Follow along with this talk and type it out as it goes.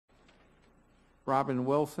Robin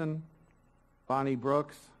Wilson, Bonnie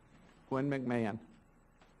Brooks, Gwen McMahon.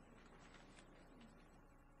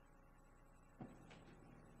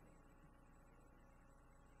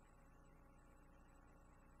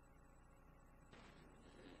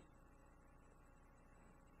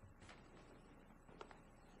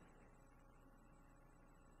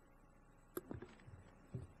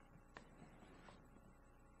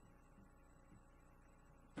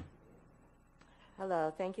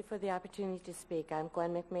 Hello, thank you for the opportunity to speak. I'm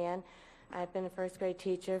Gwen McMahon. I've been a first grade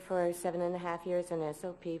teacher for 7.5 years in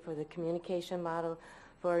SOP for the communication model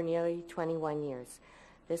for nearly 21 years.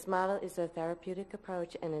 This model is a therapeutic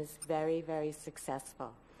approach and is very, very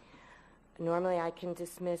successful. Normally I can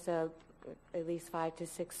dismiss at least 5 to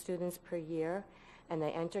 6 students per year, and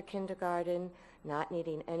they enter kindergarten not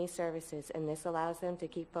needing any services, and this allows them to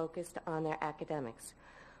keep focused on their academics.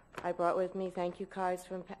 I brought with me thank you cards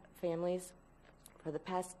from families for the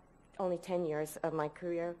past only 10 years of my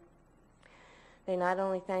career. They not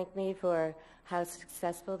only thank me for how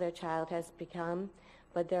successful their child has become,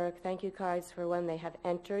 but there are thank you cards for when they have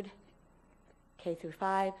entered K through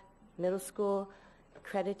 5, middle school,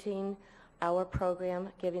 crediting our program,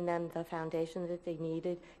 giving them the foundation that they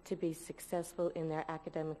needed to be successful in their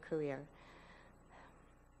academic career.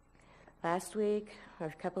 Last week, or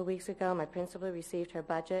a couple of weeks ago, my principal received her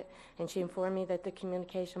budget, and she informed me that the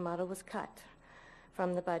communication model was cut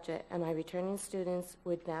from the budget, and my returning students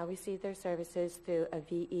would now receive their services through a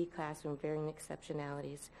VE classroom, varying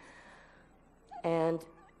exceptionalities. And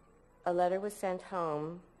a letter was sent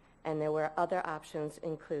home, and there were other options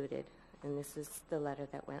included, and this is the letter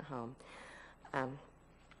that went home. I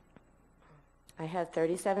have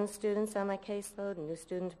 37 students on my caseload, a new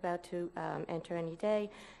student about to enter any day,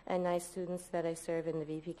 and 9 students that I serve in the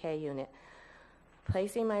VPK unit.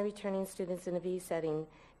 Placing my returning students in a VE setting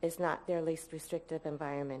is not their least restrictive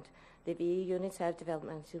environment. The VE units have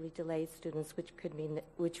developmentally delayed students,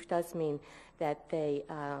 which does mean that the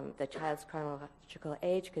child's chronological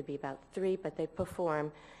age could be about 3, but they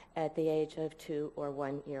perform at the age of 2 or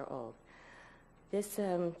 1 year old. This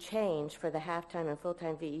change for the half-time and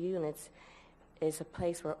full-time VE units is a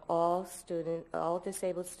place where all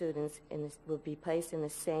disabled students will be placed in the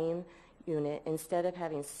same unit instead of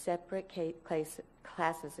having separate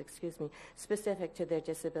classes, specific to their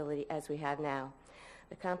disability as we have now.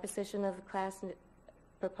 The composition of the class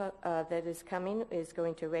that is coming is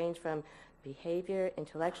going to range from behavior,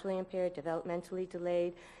 intellectually impaired, developmentally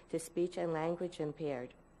delayed, to speech and language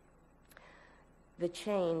impaired. The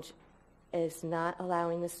change is not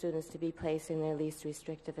allowing the students to be placed in their least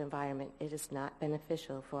restrictive environment. It is not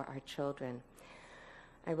beneficial for our children.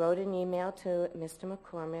 I wrote an email to Mr.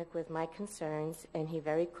 McCormick with my concerns, and he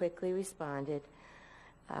very quickly responded.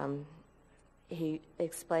 He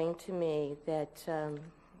explained to me that,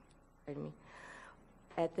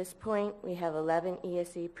 at this point we have 11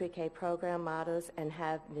 ESE pre-K program models and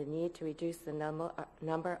have the need to reduce the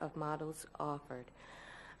number of models offered.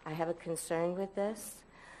 I have a concern with this,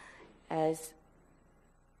 as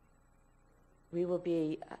we will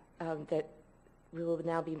be we will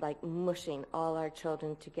now be like mushing all our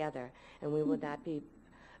children together, and we will not be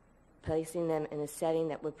placing them in a setting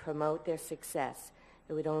that would promote their success.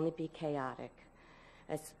 It would only be chaotic.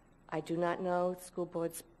 As I do not know school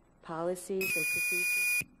board's policies and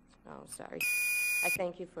procedures. Oh, sorry. I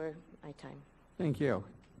thank you for my time. Thank you.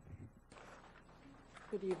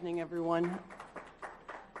 Good evening, everyone.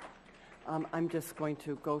 I'm just going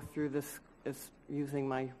to go through this using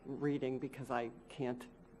my reading because I can't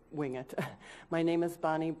wing it. My name is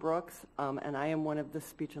Bonnie Brooks, and I am one of the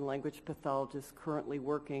speech and language pathologists currently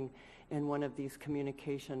working in one of these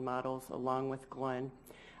communication models along with Glenn.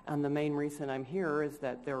 And the main reason I'm here is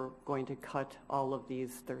that they're going to cut all of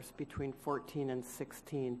these. There's between 14 and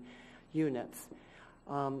 16 units.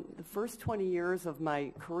 The first 20 years of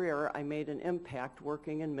my career, I made an impact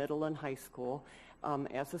working in middle and high school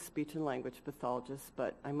as a speech and language pathologist,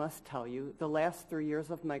 but I must tell you, the last 3 years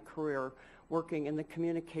of my career working in the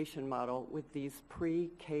communication model with these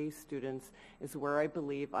pre-K students is where I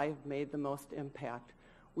believe I have made the most impact.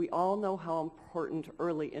 We all know how important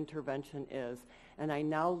early intervention is, and I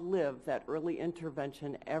now live that early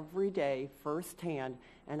intervention every day firsthand,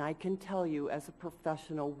 and I can tell you as a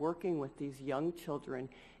professional working with these young children,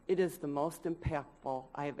 it is the most impactful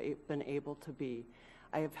I have been able to be.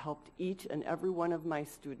 I have helped each and every one of my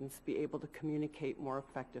students be able to communicate more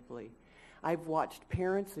effectively. I've watched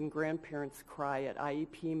parents and grandparents cry at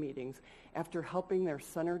IEP meetings after helping their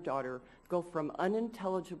son or daughter go from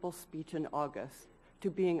unintelligible speech in August to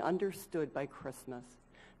being understood by Christmas.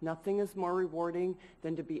 Nothing is more rewarding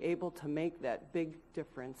than to be able to make that big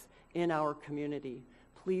difference in our community.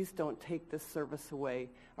 Please don't take this service away.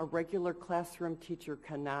 A regular classroom teacher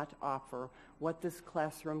cannot offer what this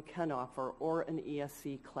classroom can offer, or an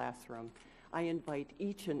ESC classroom. I invite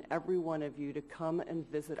each and every one of you to come and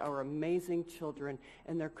visit our amazing children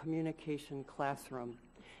in their communication classroom.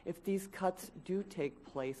 If these cuts do take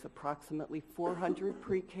place, approximately 400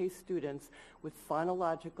 pre-K students with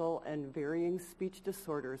phonological and varying speech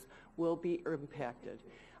disorders will be impacted.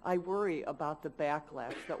 I worry about the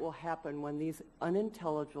backlash that will happen when these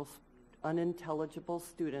unintelligible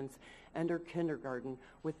students enter kindergarten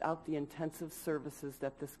without the intensive services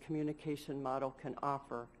that this communication model can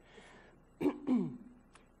offer.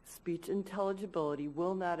 Speech intelligibility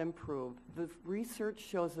will not improve. The research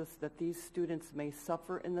shows us that these students may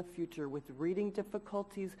suffer in the future with reading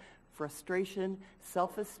difficulties, frustration,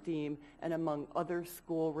 self-esteem, and among other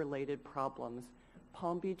school-related problems.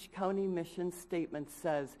 Palm Beach County mission statement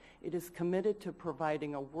says it is committed to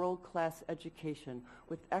providing a world-class education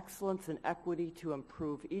with excellence and equity to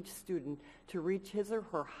improve each student to reach his or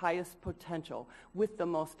her highest potential with the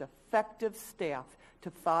most effective staff to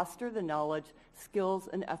foster the knowledge, skills,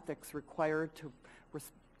 and ethics required to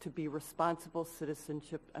be responsible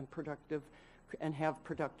citizenship and have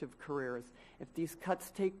productive careers. If these cuts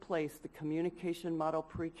take place, the communication model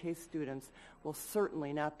pre-K students will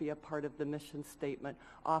certainly not be a part of the mission statement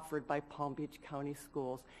offered by Palm Beach County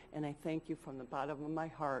Schools. And I thank you from the bottom of my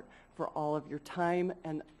heart for all of your time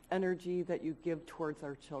and energy that you give towards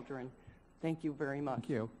our children. Thank you very much. Thank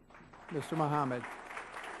you. Mr. Mohammed.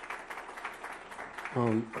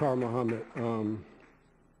 Carl Mohammed, I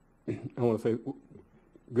want to say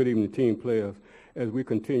good evening, team players. As we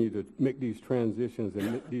continue to make these transitions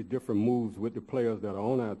and make these different moves with the players that are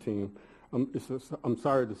on our team, I'm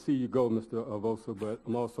sorry to see you go, Mr. Avosa, but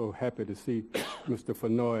I'm also happy to see Mr.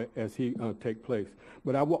 Fenoy as he take place.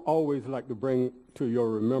 But I will always like to bring to your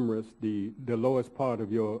remembrance the lowest part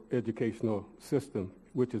of your educational system,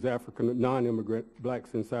 which is African non-immigrant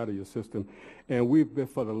blacks inside of your system. And we've been,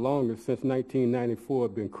 for the longest, since 1994,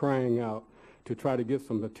 been crying out to try to get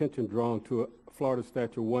some attention drawn to Florida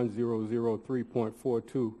Statute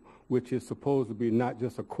 1003.42, which is supposed to be not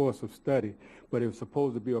just a course of study, but it's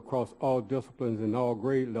supposed to be across all disciplines and all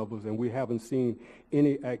grade levels, and we haven't seen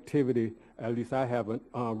any activity, at least I haven't,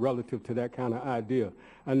 relative to that kind of idea.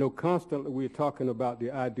 I know constantly we're talking about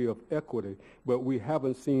the idea of equity, but we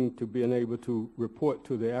haven't seemed to be able to report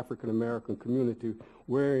to the African American community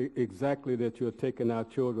where exactly that you're taking our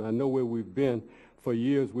children. I know where we've been. For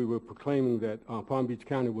years, we were proclaiming that Palm Beach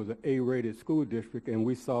County was an A-rated school district, and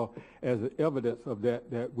we saw as evidence of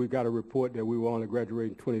that we got a report that we were only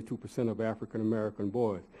graduating 22% of African-American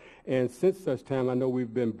boys. And since such time, I know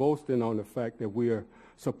we've been boasting on the fact that we are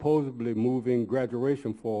supposedly moving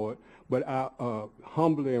graduation forward, but I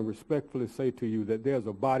humbly and respectfully say to you that there's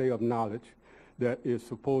a body of knowledge that is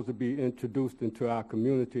supposed to be introduced into our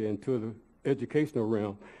community and to the educational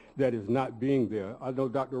realm that is not being there. I know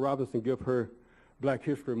Dr. Robinson gave her Black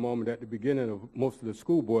History moment at the beginning of most of the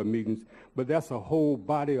school board meetings, but that's a whole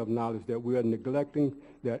body of knowledge that we are neglecting,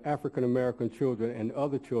 that African American children and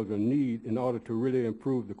other children need in order to really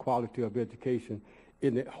improve the quality of education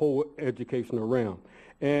in the whole educational realm.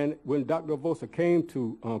 And when Dr. Avosa came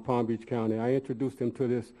to Palm Beach County, I introduced him to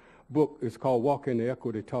this book. It's called Walk in the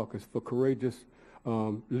Equity Talk. It's for courageous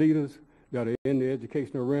leaders that are in the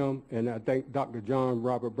educational realm, and I think Dr. John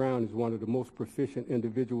Robert Brown is one of the most proficient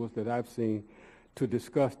individuals that I've seen to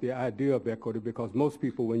discuss the idea of equity, because most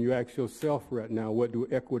people, when you ask yourself right now, what do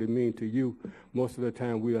equity mean to you, most of the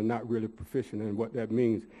time we are not really proficient in what that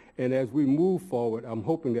means. And as we move forward, I'm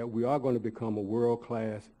hoping that we are going to become a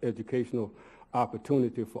world-class educational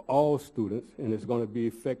opportunity for all students, and it's going to be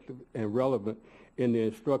effective and relevant in the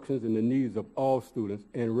instructions and the needs of all students.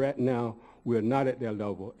 And right now, we're not at that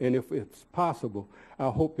level. And if it's possible, I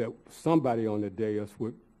hope that somebody on the dais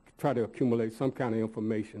would try to accumulate some kind of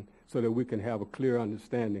information so that we can have a clear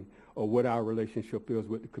understanding of what our relationship is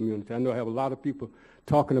with the community. I know I have a lot of people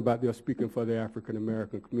talking about they're speaking for the African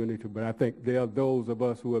American community, but I think there are those of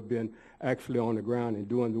us who have been actually on the ground and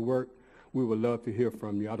doing the work. We would love to hear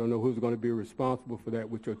from you. I don't know who's going to be responsible for that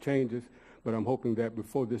with your changes, but I'm hoping that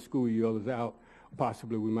before this school year is out,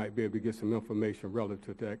 possibly we might be able to get some information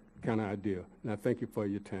relative to that kind of idea. And I thank you for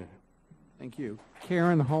your time. Thank you.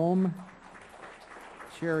 Karen Holm,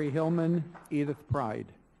 Sherry Hillman, Edith Pride.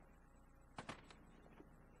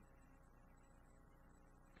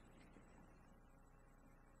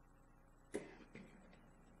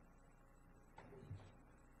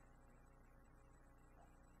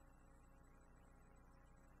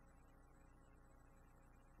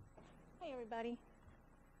 Hey everybody.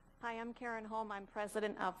 Hi, I'm Karen Holm. I'm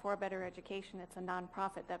president of For Better Education. It's a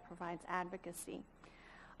nonprofit that provides advocacy.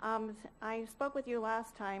 I spoke with you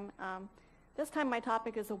last time. This time my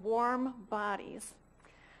topic is warm bodies.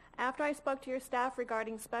 After I spoke to your staff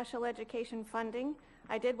regarding special education funding,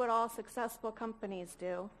 I did what all successful companies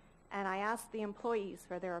do, and I asked the employees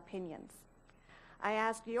for their opinions. I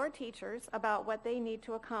asked your teachers about what they need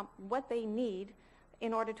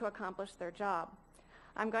in order to accomplish their job.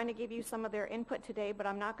 I'm going to give you some of their input today, but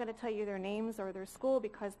I'm not going to tell you their names or their school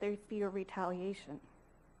because they fear retaliation.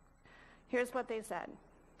 Here's what they said.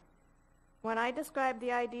 When I described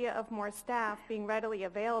the idea of more staff being readily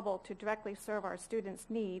available to directly serve our students'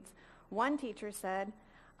 needs, one teacher said,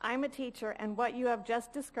 "I'm a teacher and what you have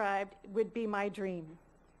just described would be my dream."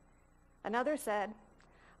 Another said,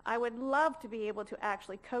 "I would love to be able to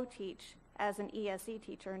actually co-teach as an ESE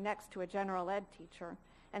teacher next to a general ed teacher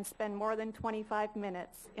and spend more than 25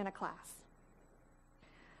 minutes in a class."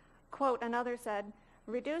 Quote, another said,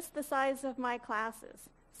 "Reduce the size of my classes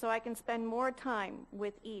so I can spend more time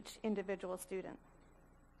with each individual student."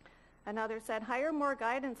 Another said, "Hire more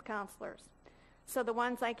guidance counselors so the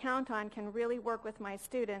ones I count on can really work with my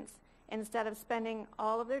students instead of spending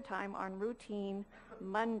all of their time on routine,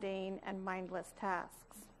 mundane, and mindless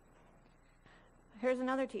tasks." Here's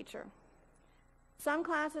another teacher. "Some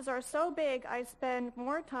classes are so big I spend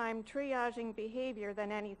more time triaging behavior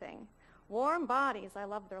than anything. Warm bodies," I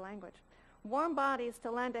love their language, "warm bodies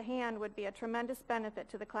to lend a hand would be a tremendous benefit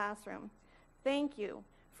to the classroom. Thank you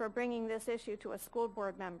for bringing this issue to a school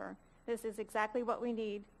board member. This is exactly what we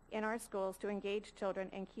need in our schools to engage children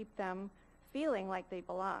and keep them feeling like they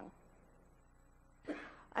belong."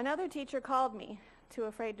 Another teacher called me, too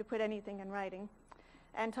afraid to put anything in writing,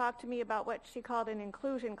 and talked to me about what she called an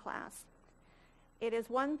inclusion class. It is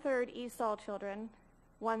 1/3 ESOL children,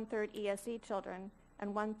 1/3 ESE children,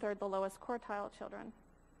 and 1/3 the lowest quartile children.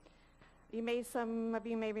 Some of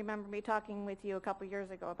you may remember me talking with you a couple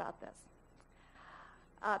years ago about this.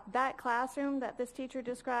 That classroom that this teacher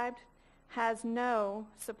described has no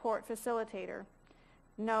support facilitator,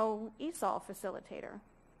 no ESOL facilitator.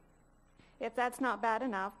 If that's not bad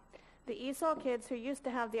enough, the ESOL kids who used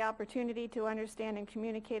to have the opportunity to understand and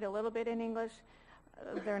communicate a little bit in English,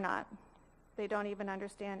 they're not. They don't even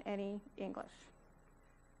understand any English.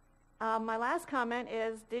 My last comment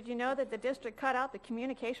is, did you know that the district cut out the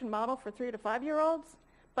communication model for 3 to 5-year-olds?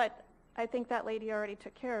 But I think that lady already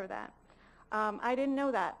took care of that. I didn't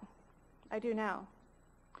know that. I do now.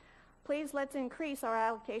 Please let's increase our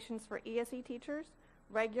allocations for ESE teachers,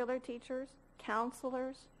 regular teachers,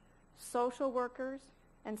 counselors, social workers,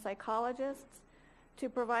 and psychologists to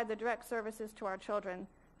provide the direct services to our children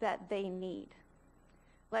that they need.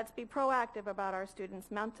 Let's be proactive about our students'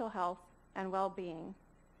 mental health and well-being.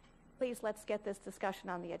 Please let's get this discussion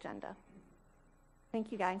on the agenda.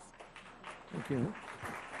 Thank you, guys. Thank you.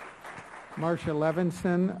 Marcia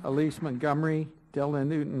Levinson, Elise Montgomery, Dylan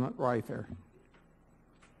Newton-Reither.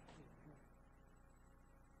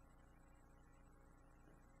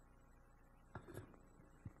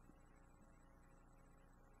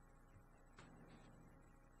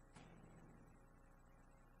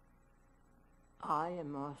 I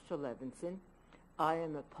am Marcia Levinson. I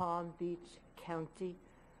am a Palm Beach County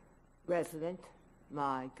resident.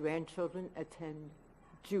 My grandchildren attend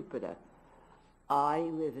Jupiter. I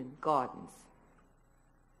live in Gardens.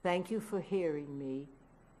 Thank you for hearing me,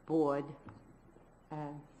 board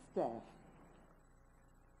and staff.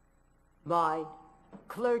 My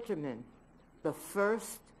clergyman, the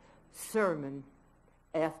first sermon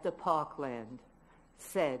after Parkland,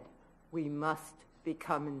 said we must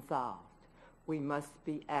become involved. We must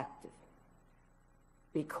be active.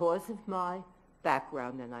 Because of my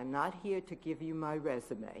background, and I'm not here to give you my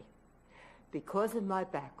resume, because of my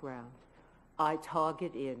background, I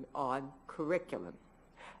target in on curriculum.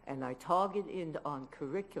 And I target in on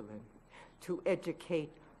curriculum to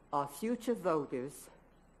educate our future voters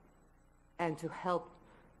and to help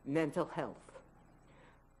mental health.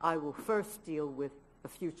 I will first deal with the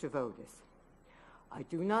future voters. I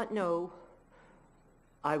do not know.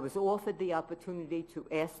 I was offered the opportunity to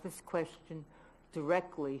ask this question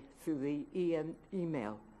directly through the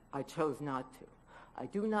email. I chose not to. I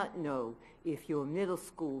do not know if your middle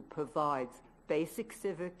school provides basic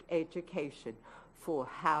civic education for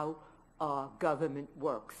how our government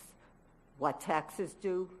works, what taxes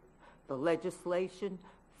do, the legislation,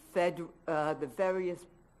 the various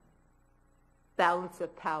balance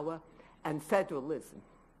of power, and federalism.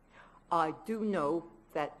 I do know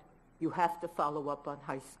that you have to follow up on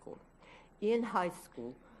high school. In high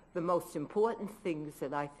school, the most important things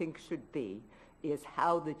that I think should be is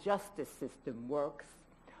how the justice system works,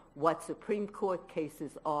 what Supreme Court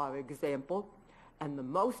cases are, example, and the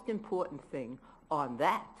most important thing on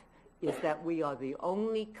that is that we are the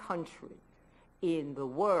only country in the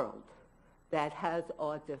world that has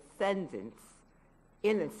our defendants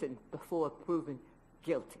innocent before proven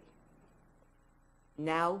guilty.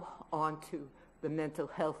 Now on to the mental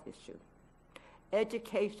health issue.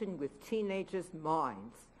 Education with teenagers'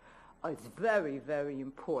 minds is very, very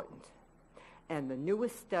important. And the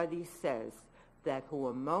newest study says that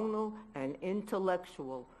hormonal and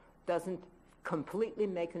intellectual doesn't completely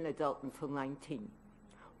make an adult until 19.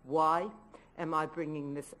 Why am I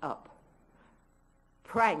bringing this up?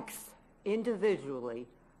 Pranks individually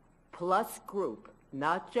plus group,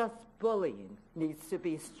 not just bullying, needs to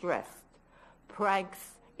be stressed. Pranks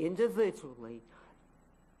individually,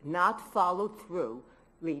 not followed through,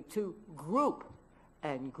 lead to group,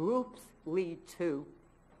 and groups lead to,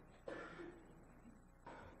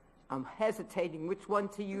 I'm hesitating which one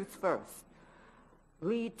to use first,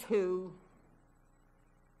 lead to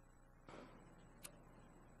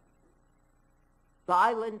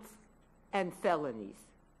violence and felonies.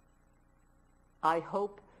 I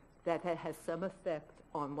hope that it has some effect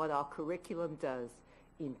on what our curriculum does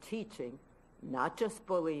in teaching, not just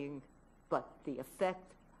bullying, but the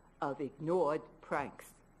effect of ignored pranks.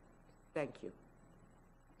 Thank you.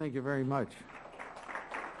 Thank you very much.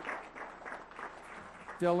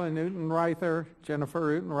 Dylan Utenreither,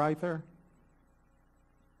 Jennifer Utenreither.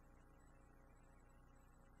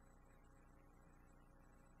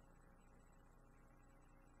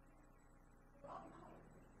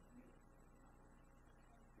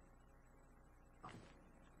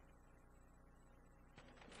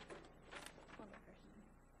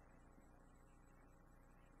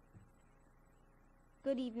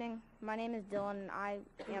 Good evening. My name is Dylan, and I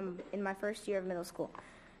am in my first year of middle school.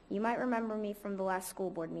 You might remember me from the last school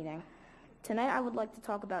board meeting. Tonight I would like to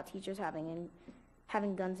talk about teachers having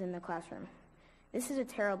guns in the classroom. This is a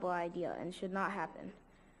terrible idea and should not happen.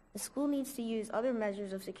 The school needs to use other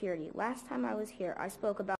measures of security. Last time I was here, I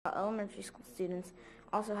spoke about elementary school students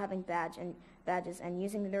also having badges and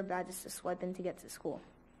using their badges to swipe in to get to school.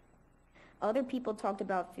 Other people talked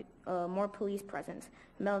about more police presence,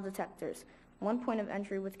 metal detectors, one point of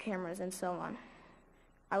entry with cameras, and so on.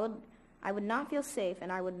 I would not feel safe,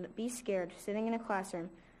 and I would be scared sitting in a class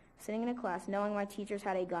knowing my teachers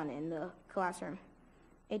had a gun in the classroom.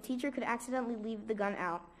 A teacher could accidentally leave the gun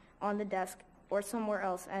out on the desk or somewhere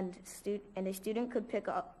else, and a student could pick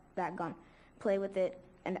up that gun, play with it,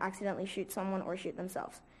 and accidentally shoot someone or shoot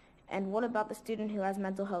themselves. And what about the student who has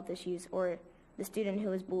mental health issues or the student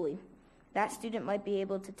who is bullied? That student might be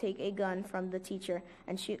able to take a gun from the teacher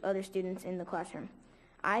and shoot other students in the classroom.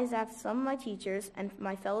 I asked some of my teachers and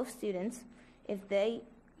my fellow students if they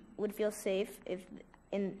would feel safe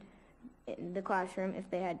in the classroom if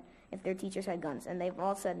their teachers had guns, and they've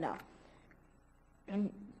all said no.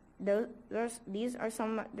 And these are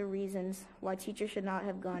some of the reasons why teachers should not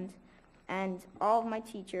have guns, and all of my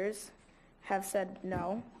teachers have said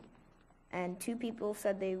no, and 2 people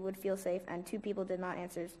said they would feel safe, and 2 people did not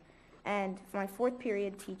answer. And my 4th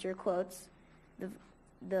period teacher quotes,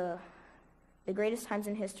 the greatest times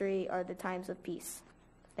in history are the times of peace.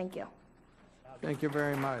 Thank you. Thank you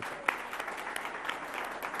very much.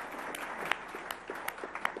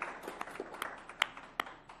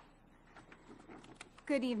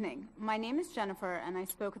 Good evening. My name is Jennifer, and I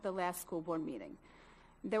spoke at the last school board meeting.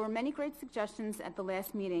 There were many great suggestions at the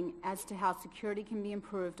last meeting as to how security can be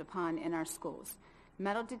improved upon in our schools.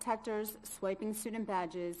 Metal detectors, swiping student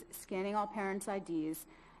badges, scanning all parents' IDs,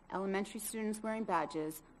 elementary students wearing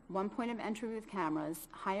badges, one point of entry with cameras,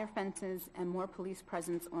 higher fences, and more police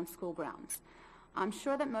presence on school grounds. I'm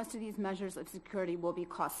sure that most of these measures of security will be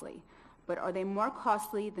costly, but are they more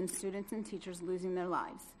costly than students and teachers losing their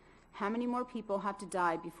lives? How many more people have to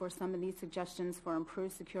die before some of these suggestions for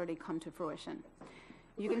improved security come to fruition?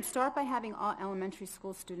 You can start by having all elementary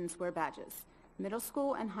school students wear badges. Middle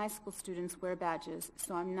school and high school students wear badges,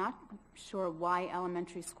 so I'm not sure why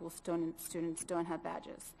elementary school students don't have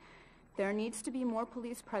badges. There needs to be more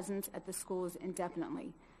police presence at the schools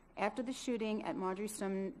indefinitely. After the shooting at Marjorie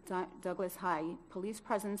Stoneman Douglas High, police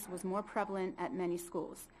presence was more prevalent at many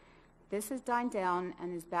schools. This has died down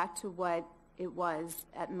and is back to what it was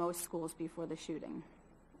at most schools before the shooting.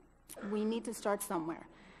 We need to start somewhere,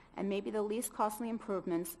 and maybe the least costly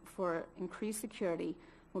improvements for increased security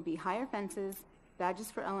will be higher fences,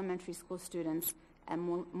 badges for elementary school students,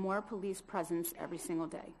 and more police presence every single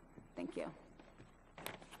day. Thank you.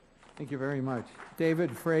 Thank you very much.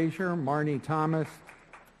 David Frazier, Marnie Thomas,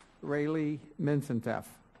 Rayleigh Mincenteff.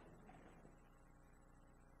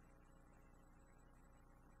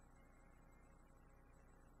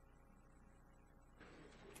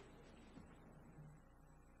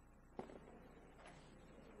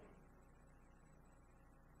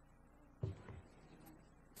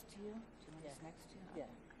 you? Do you want this next to you?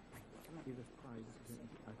 Yeah. Edith Price,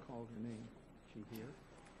 I called her name. She here?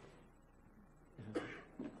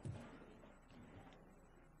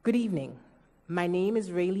 Good evening. My name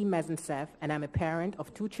is Rayleigh Mezensef, and I'm a parent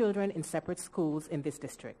of 2 children in separate schools in this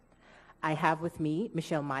district. I have with me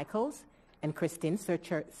Michelle Michaels and Christine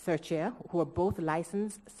Serchier, who are both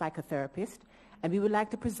licensed psychotherapists, and we would like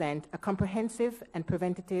to present a comprehensive and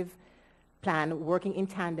preventative plan working in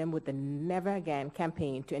tandem with the Never Again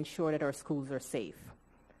campaign to ensure that our schools are safe.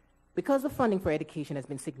 Because the funding for education has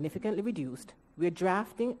been significantly reduced, we are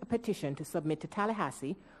drafting a petition to submit to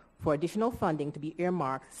Tallahassee for additional funding to be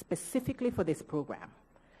earmarked specifically for this program.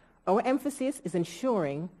 Our emphasis is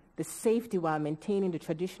ensuring the safety while maintaining the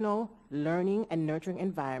traditional learning and nurturing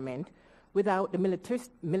environment without the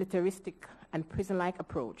militaristic and prison-like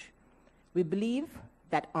approach. We believe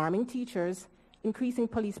that arming teachers, increasing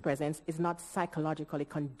police presence is not psychologically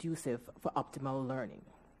conducive for optimal learning.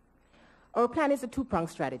 Our plan is a 2-pronged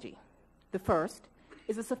strategy. The first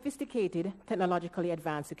is a sophisticated, technologically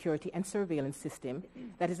advanced security and surveillance system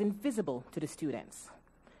that is invisible to the students.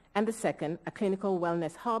 And the second, a clinical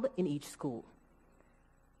wellness hub in each school.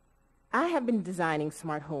 I have been designing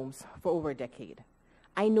smart homes for over a decade.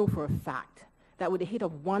 I know for a fact that with the hit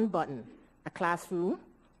of one button, a classroom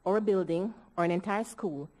or a building or an entire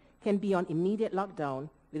school can be on immediate lockdown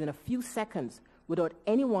within a few seconds without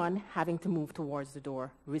anyone having to move towards the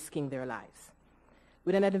door, risking their lives.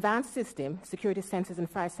 With an advanced system, security sensors and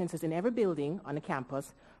fire sensors in every building on a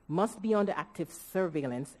campus must be under active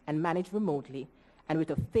surveillance and managed remotely and with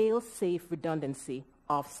a fail-safe redundancy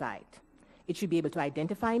off-site. It should be able to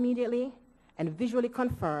identify immediately and visually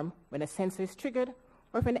confirm when a sensor is triggered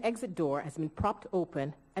or if an exit door has been propped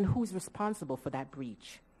open and who's responsible for that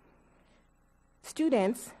breach.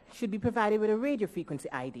 Students should be provided with a radio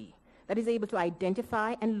frequency ID that is able to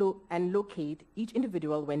identify and locate each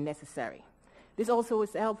individual when necessary. This also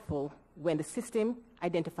is helpful when the system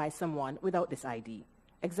identifies someone without this ID.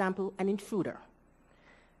 Example, an intruder.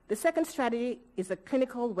 The second strategy is a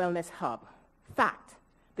clinical wellness hub. Fact,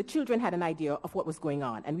 the children had an idea of what was going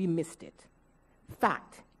on and we missed it.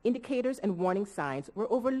 Fact, indicators and warning signs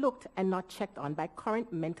were overlooked and not checked on by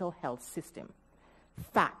current mental health system.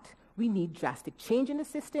 Fact, we need drastic change in the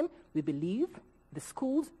system. We believe the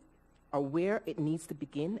schools are where it needs to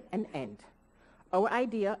begin and end. Our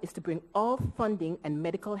idea is to bring all funding and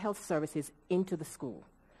medical health services into the school.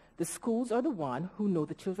 The schools are the one who know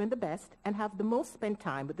the children the best and have the most spent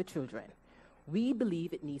time with the children. We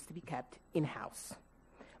believe it needs to be kept in-house.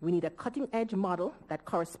 We need a cutting-edge model that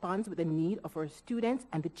corresponds with the need of our students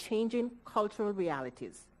and the changing cultural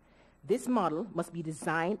realities. This model must be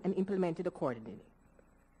designed and implemented accordingly.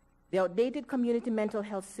 The outdated community mental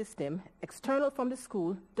health system, external from the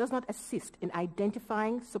school, does not assist in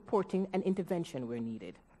identifying, supporting, and intervention where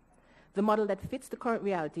needed. The model that fits the current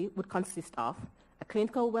reality would consist of a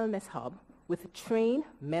clinical wellness hub with trained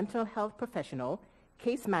mental health professionals,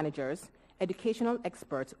 case managers, educational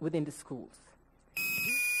experts within the schools.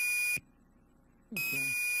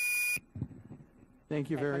 Thank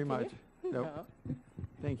you very much. No.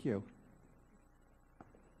 Thank you.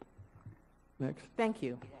 Next. Thank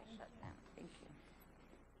you.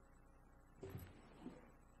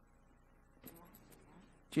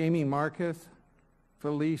 Jamie Marcus,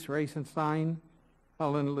 Felice Racenstein,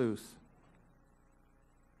 Helen Luce.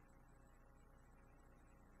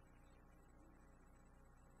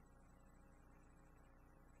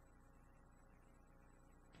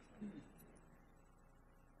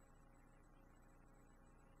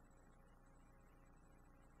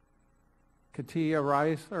 Katia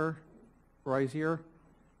Reisier,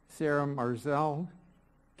 Sarah Marzell,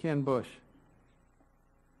 Ken Bush.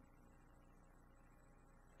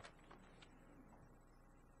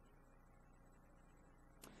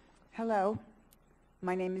 Hello,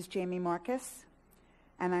 my name is Jamie Marcus,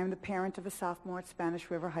 and I am the parent of a sophomore at Spanish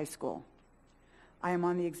River High School. I am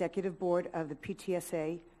on the executive board of the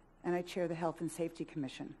PTSA, and I chair the Health and Safety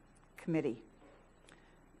Committee.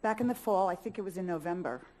 Back in the fall, I think it was in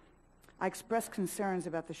November, I expressed concerns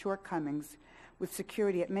about the shortcomings with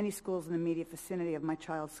security at many schools in the immediate vicinity of my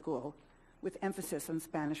child's school, with emphasis on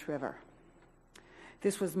Spanish River.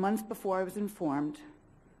 This was months before I was informed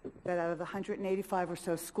that out of the 185 or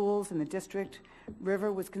so schools in the district,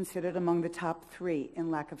 River was considered among the top 3 in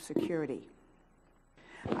lack of security.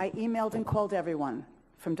 I emailed and called everyone,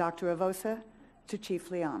 from Dr. Avosa to Chief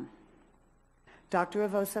Leon. Dr.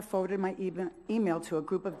 Avosa forwarded my email to a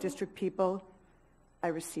group of district people. I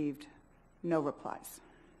received no replies.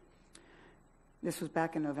 This was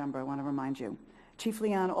back in November, I want to remind you. Chief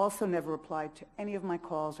Leon also never replied to any of my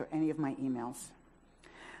calls or any of my emails.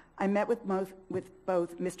 I met with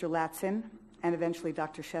both Mr. Latson and eventually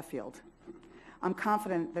Dr. Sheffield. I'm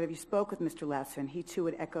confident that if you spoke with Mr. Latson, he too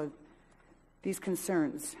would echo these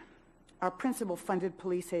concerns. Our principal funded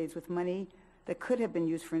police aides with money that could have been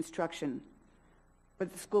used for instruction,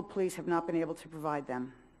 but the school police have not been able to provide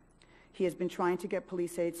them. He has been trying to get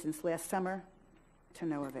police aides since last summer, to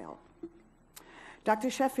no avail.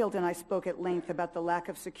 Dr. Sheffield and I spoke at length about the lack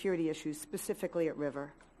of security issues, specifically at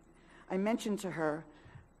River. I mentioned to her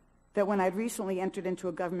that when I'd recently entered into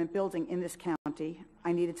a government building in this county,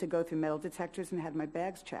 I needed to go through metal detectors and had my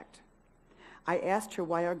bags checked. I asked her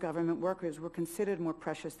why our government workers were considered more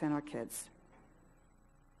precious than our kids.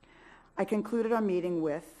 I concluded our meeting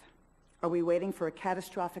with, are we waiting for a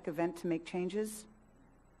catastrophic event to make changes?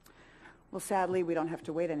 Well, sadly, we don't have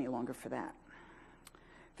to wait any longer for that.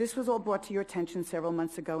 This was all brought to your attention several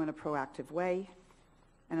months ago in a proactive way,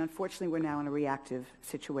 and unfortunately, we're now in a reactive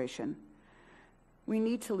situation. We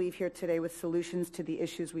need to leave here today with solutions to the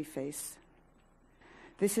issues we face.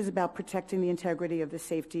 This is about protecting the integrity of the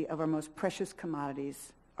safety of our most precious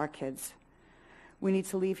commodities, our kids. We need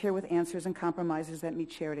to leave here with answers and compromises that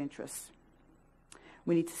meet shared interests.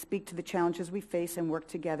 We need to speak to the challenges we face and work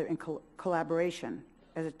together in collaboration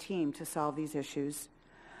as a team to solve these issues.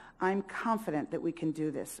 I'm confident that we can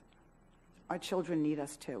do this. Our children need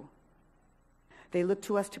us too. They look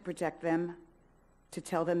to us to protect them, to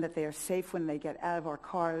tell them that they are safe when they get out of our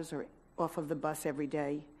cars or off of the bus every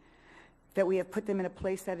day, that we have put them in a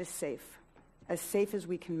place that is safe as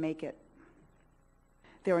we can make it.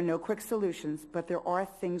 There are no quick solutions, but there are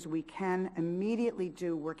things we can immediately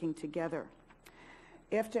do working together.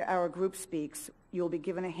 After our group speaks, you'll be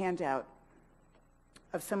given a handout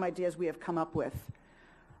of some ideas we have come up with.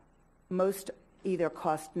 Most either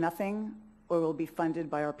cost nothing or will be funded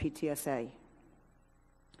by our PTSA.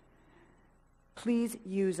 Please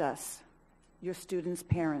use us, your students'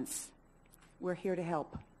 parents. We're here to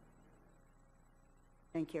help.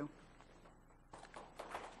 Thank you.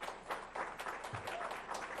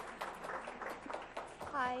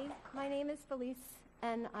 Hi, my name is Felice,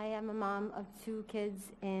 and I am a mom of 2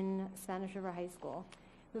 kids in Spanish River High School.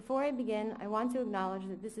 Before I begin, I want to acknowledge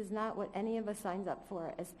that this is not what any of us signs up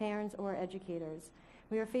for as parents or educators.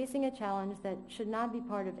 We are facing a challenge that should not be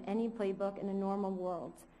part of any playbook in a normal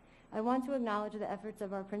world. I want to acknowledge the efforts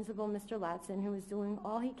of our principal, Mr. Latson, who is doing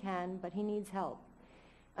all he can, but he needs help.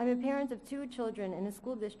 I'm a parent of 2 children in a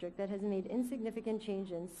school district that has made insignificant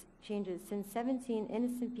changes since 17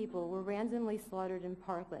 innocent people were randomly slaughtered in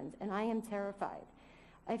Parkland, and I am terrified.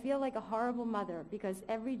 I feel like a horrible mother because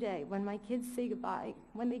every day when my kids say goodbye,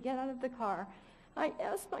 when they get out of the car, I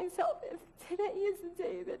ask myself if today is the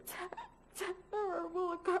day that terror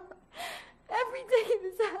will occur. Every day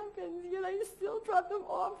this happens, yet I still drop them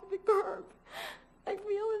off at the curb. I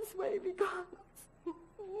feel this way because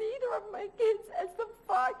neither of my kids has the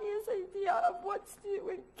foggiest idea of what to do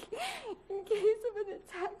in case of an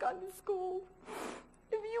attack on the school.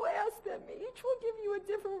 If you ask them, each will give you a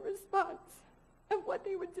different response of what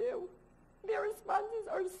they would do. Their responses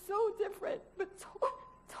are so different, but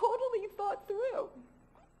totally thought through.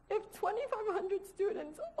 If 2,500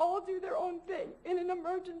 students all do their own thing in an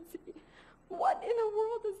emergency, what in the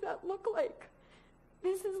world does that look like?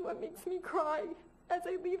 This is what makes me cry as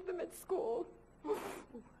I leave them at school.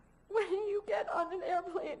 When you get on an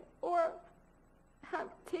airplane or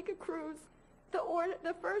take a cruise,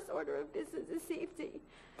 the first order of business is safety.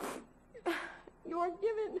 You're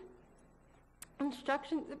given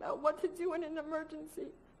instructions about what to do in an emergency.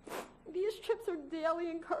 These trips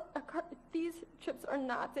are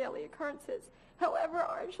not daily occurrences. However,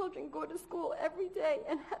 our children go to school every day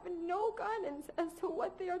and have no guidance as to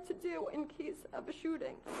what they are to do in case of a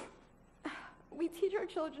shooting. We teach our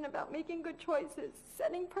children about making good choices,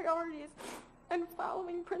 setting priorities, and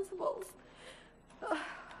following principles.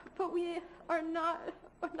 But we are not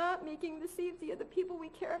making the safety of the people we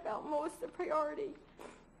care about most a priority.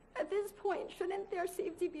 At this point, shouldn't their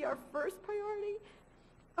safety be our first priority?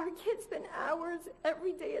 Our kids spend hours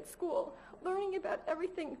every day at school learning about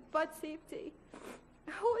everything but safety.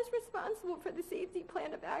 Who is responsible for the safety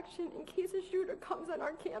plan of action in case a shooter comes on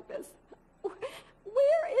our campus?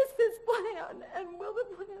 Where is this plan, and will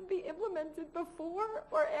the plan be implemented before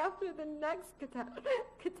or after the next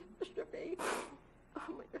catastrophe? Oh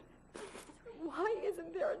my God. Why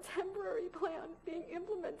isn't there a temporary plan being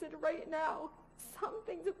implemented right now?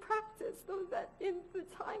 Something to practice so that in the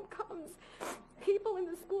time comes, people in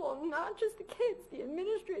the school, not just the kids, the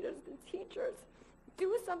administrators, the teachers,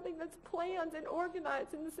 do something that's planned and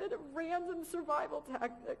organized instead of random survival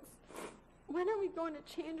tactics. When are we going to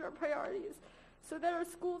change our priorities so that our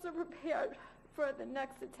schools are prepared for the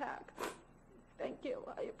next attack? Thank you.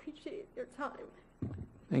 I appreciate your time.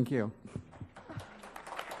 Thank you.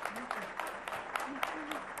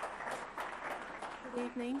 Good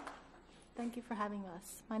evening. Thank you for having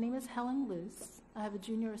us. My name is Helen Luce. I have a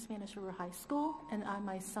junior at Spanish River High School, and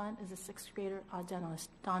my son is a sixth grader,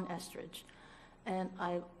 Don Estridge. And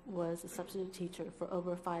I was a substitute teacher for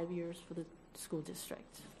over 5 years for the school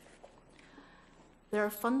district. There are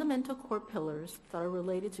fundamental core pillars that are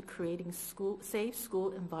related to creating safe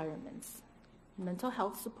school environments: mental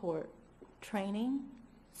health support, training,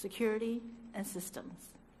 security, and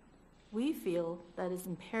systems. We feel that it's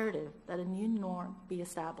imperative that a new norm be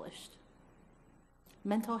established.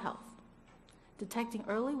 Mental health. Detecting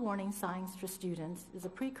early warning signs for students is a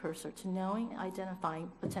precursor to knowing and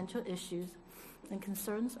identifying potential issues and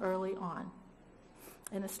concerns early on.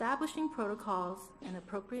 And establishing protocols and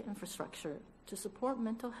appropriate infrastructure to support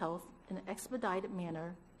mental health in an expedited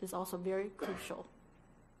manner is also very crucial.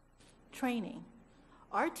 Training.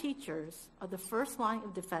 Our teachers are the first line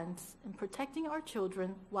of defense in protecting our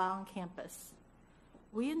children while on campus.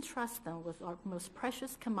 We entrust them with our most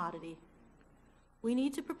precious commodity. We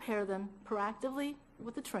need to prepare them proactively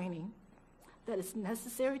with the training that is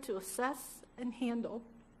necessary to assess and handle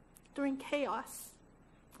during chaos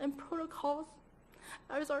and protocols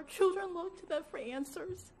as our children look to them for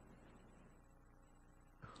answers.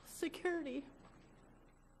 Security.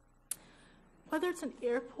 Whether it's an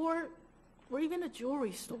airport or even a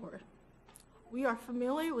jewelry store, we are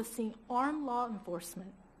familiar with seeing armed law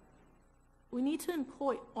enforcement. We need to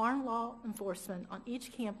employ armed law enforcement on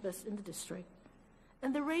each campus in the district,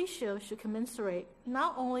 and the ratio should commensurate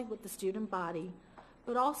not only with the student body,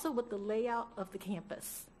 but also with the layout of the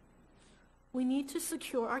campus. We need to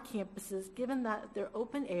secure our campuses given that they're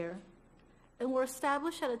open air and were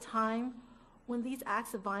established at a time when these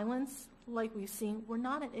acts of violence, like we've seen, were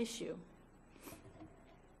not an issue.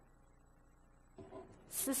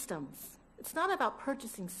 Systems. It's not about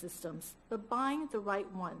purchasing systems, but buying the right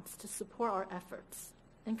ones to support our efforts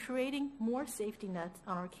and creating more safety nets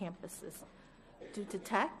on our campuses to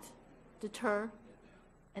detect, deter,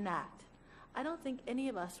 and act. I don't think any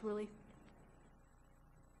of us really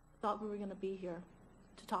thought we were going to be here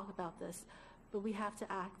to talk about this, but we have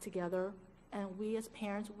to act together, and we as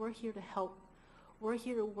parents, we're here to help. We're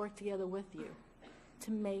here to work together with you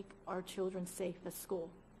to make our children safe at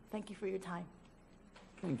school. Thank you for your time.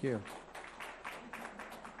 Thank you.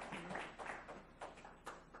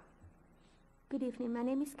 Good evening. My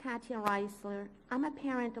name is Katia Reisler. I'm a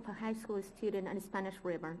parent of a high school student at Spanish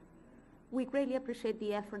River. We greatly appreciate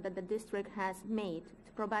the effort that the district has made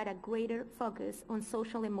to provide a greater focus on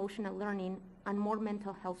social emotional learning and more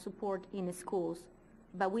mental health support in the schools,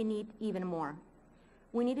 but we need even more.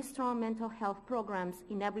 We need strong mental health programs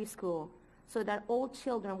in every school so that all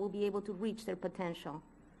children will be able to reach their potential.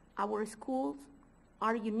 Our schools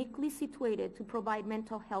are uniquely situated to provide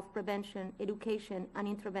mental health prevention, education, and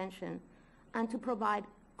intervention, and to provide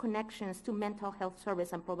connections to mental health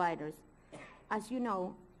service and providers. As you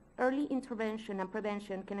know, early intervention and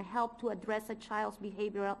prevention can help to address a child's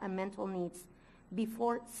behavioral and mental needs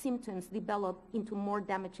before symptoms develop into more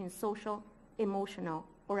damaging social, emotional,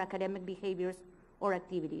 or academic behaviors or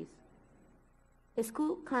activities.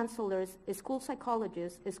 School counselors, school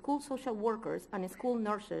psychologists, school social workers, and school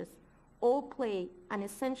nurses all play an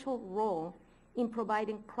essential role in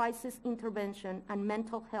providing crisis intervention and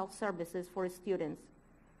mental health services for students.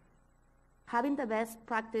 Having the best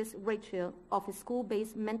practice ratio of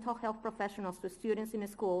school-based mental health professionals to students in a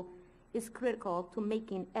school is critical to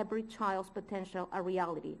making every child's potential a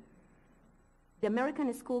reality. The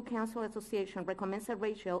American School Council Association recommends a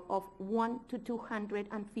ratio of 1 to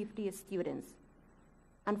 250 students.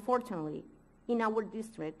 Unfortunately, in our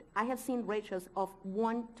district, I have seen ratios of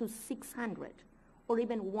 1 to 600 or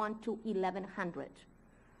even 1 to 1,100.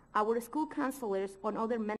 Our school counselors and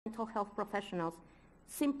other mental health professionals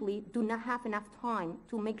simply do not have enough time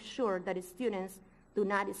to make sure that students do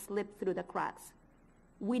not slip through the cracks.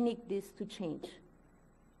 We need this to change.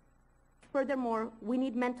 Furthermore, we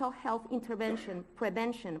need mental health intervention,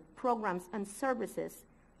 prevention, programs, and services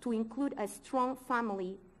to include a strong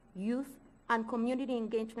family, youth, and community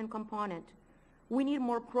engagement component. We need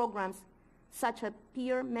more programs such as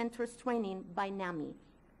peer mentors training by NAMI.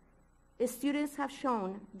 Students have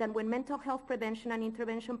shown that when mental health prevention and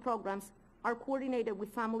intervention programs are coordinated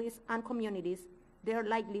with families and communities, they are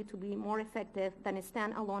likely to be more effective than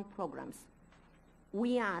standalone programs.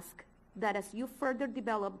 We ask that as you further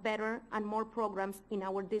develop better and more programs in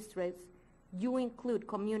our districts, you include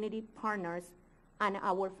community partners and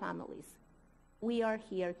our families. We are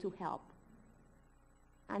here to help.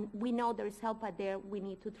 And we know there is help out there. We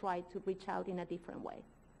need to try to reach out in a different way.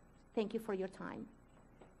 Thank you for your time.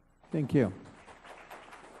 Thank you.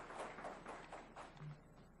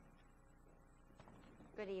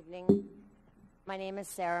 Good evening. My name is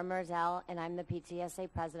Sarah Merzel, and I'm the PTSA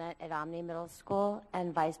president at Omni Middle School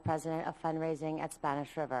and vice president of fundraising at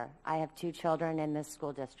Spanish River. I have 2 children in this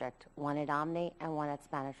school district, one at Omni and one at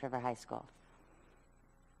Spanish River High School.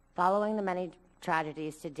 Following the many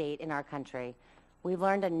tragedies to date in our country, we've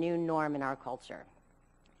learned a new norm in our culture.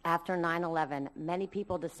 After 9/11, many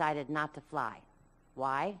people decided not to fly.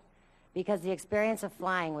 Why? Because the experience of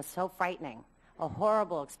flying was so frightening, a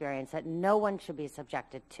horrible experience that no one should be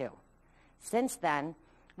subjected to. Since then,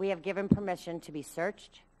 we have given permission to be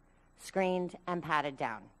searched, screened, and patted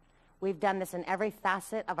down. We've done this in every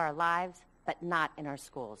facet of our lives, but not in our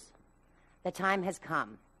schools. The time has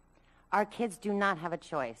come. Our kids do not have a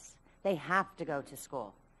choice. They have to go to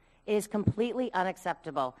school. It is completely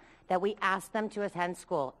unacceptable that we ask them to attend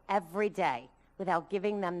school every day without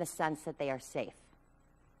giving them the sense that they are safe.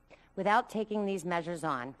 Without taking these measures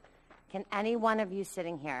on, can any one of you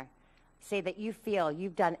sitting here say that you feel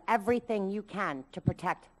you've done everything you can to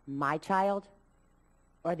protect my child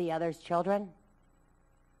or the other's children?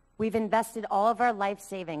 We've invested all of our life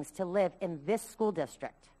savings to live in this school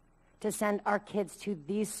district, to send our kids to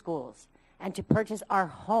these schools, and to purchase our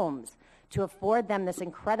homes to afford them this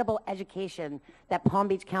incredible education that Palm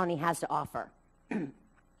Beach County has to offer.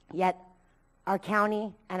 Yet, our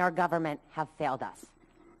county and our government have failed us.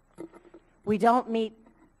 We don't meet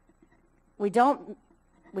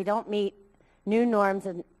new norms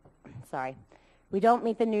and we don't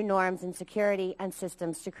meet the new norms in security and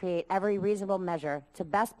systems to create every reasonable measure to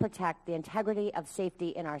best protect the integrity of safety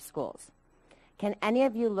in our schools. Can any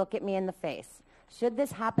of you look at me in the face? Should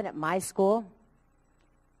this happen at my school?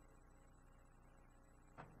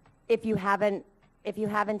 If you haven't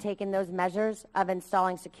taken those measures of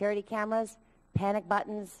installing security cameras, panic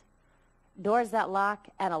buttons, doors that lock,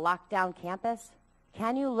 and a lockdown campus,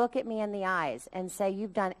 can you look at me in the eyes and say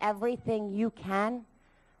you've done everything you can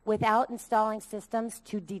without installing systems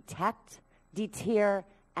to detect, deter,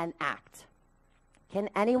 and act? Can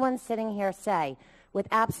anyone sitting here say with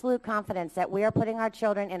absolute confidence that we are putting our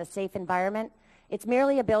children in a safe environment? It's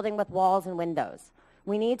merely a building with walls and windows.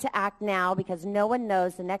 We need to act now because no one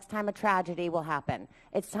knows the next time a tragedy will happen.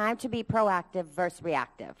 It's time to be proactive versus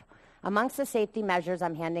reactive. Amongst the safety measures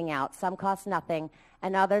I'm handing out, some cost nothing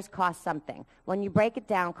and others cost something. When you break it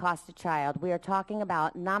down cost a child, we are talking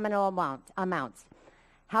about nominal amounts.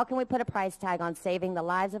 How can we put a price tag on saving the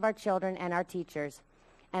lives of our children and our teachers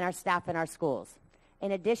and our staff in our schools?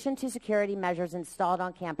 In addition to security measures installed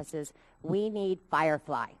on campuses, we need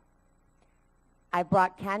Firefly. I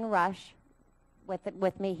brought Ken Rush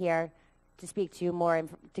with me here to speak to you more,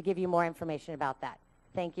 to give you more information about that.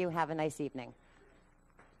 Thank you. Have a nice evening.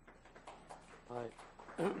 Hi.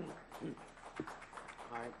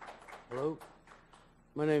 Hi. Hello.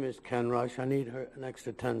 My name is Ken Rush. I need an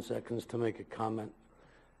extra 10 seconds to make a comment.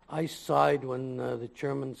 I sighed when the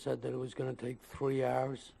chairman said that it was going to take 3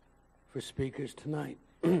 hours for speakers tonight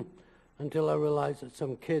until I realized that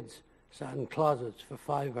some kids sat in closets for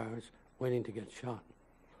 5 hours waiting to get shot.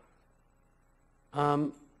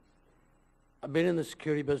 I've been in the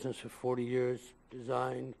security business for 40 years,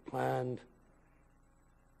 designed, planned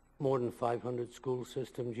more than 500 school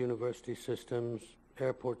systems, university systems,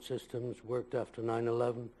 airport systems, worked after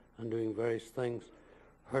 9/11 and doing various things,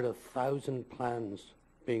 heard 1,000 plans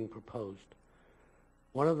being proposed.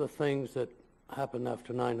 One of the things that happened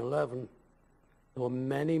after 9/11, there were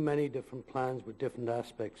many, many different plans with different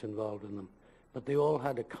aspects involved in them, but they all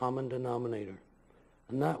had a common denominator,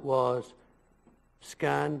 and that was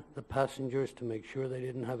scan the passengers to make sure they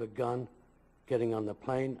didn't have a gun getting on the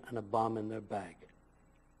plane and a bomb in their bag.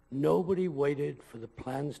 Nobody waited for the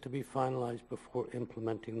plans to be finalized before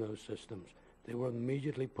implementing those systems. They were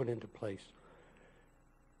immediately put into place.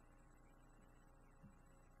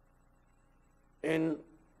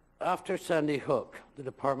 After Sandy Hook, the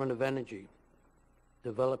Department of Energy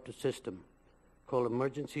developed a system called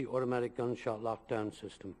Emergency Automatic Gunshot Lockdown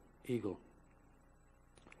System, EAGLE.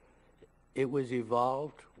 It was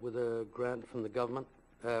evolved with a grant from the government,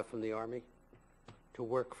 from the Army, to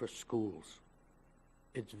work for schools.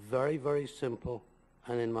 It's very, very simple,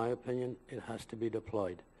 and in my opinion, it has to be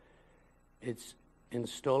deployed. It's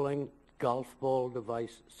installing golf ball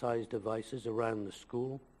size devices around the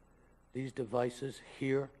school. These devices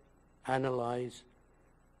hear, analyze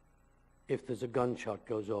if there's a gunshot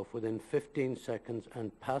goes off within 15 seconds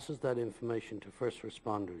and passes that information to first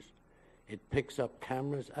responders. It picks up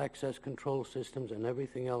cameras, access control systems, and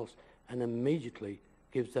everything else, and immediately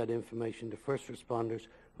gives that information to first responders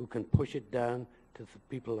who can push it down to the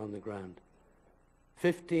people on the ground.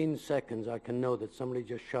 15 seconds, I can know that somebody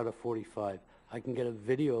just shot a 45. I can get a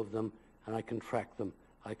video of them, and I can track them.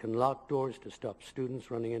 I can lock doors to stop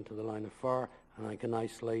students running into the line of fire, and I can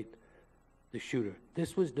isolate the shooter.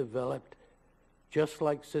 This was developed just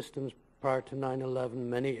like systems prior to 9/11.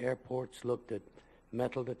 Many airports looked at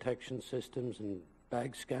metal detection systems and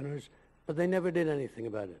bag scanners, but they never did anything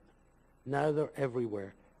about it. Now they're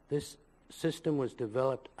everywhere. This system was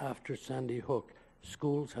developed after Sandy Hook.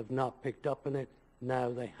 Schools have not picked up on it. Now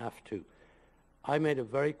they have to. I made a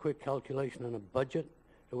very quick calculation on a budget.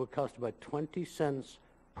 It would cost about 20 cents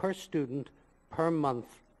per student per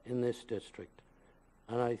month in this district.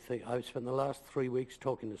 And I think I've spent the last 3 weeks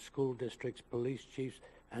talking to school districts, police chiefs,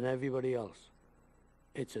 and everybody else.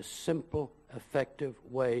 It's a simple, effective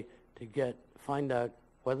way to find out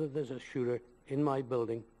whether there's a shooter in my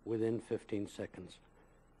building within 15 seconds.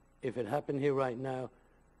 If it happened here right now,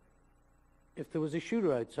 if there was a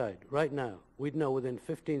shooter outside right now, we'd know within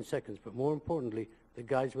 15 seconds. But more importantly, the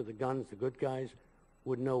guys with the guns, the good guys,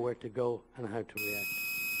 would know where to go and how to react.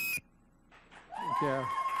 Thank you.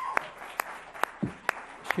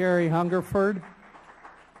 Sherry Hungerford,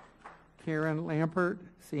 Karen Lampert,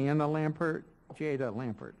 Sienna Lampert, Jada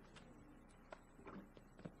Lampert.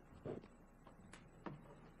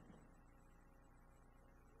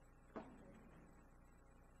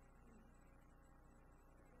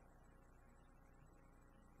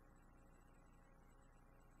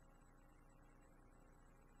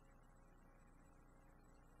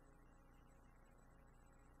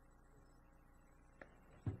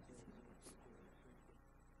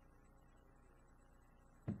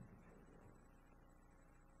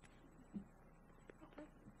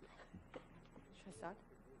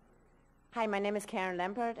 Hi, my name is Karen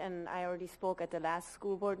Lampert, and I already spoke at the last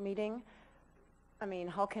school board meeting. I mean,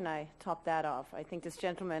 how can I top that off? I think this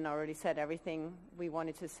gentleman already said everything we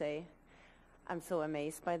wanted to say. I'm so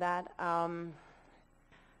amazed by that.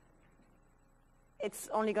 It's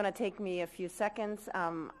only going to take me a few seconds.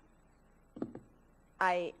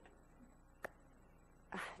 The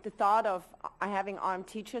thought of having armed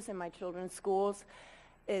teachers in my children's schools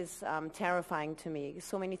is terrifying to me.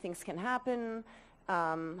 So many things can happen.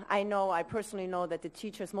 I personally know that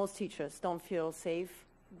most teachers don't feel safe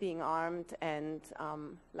being armed, and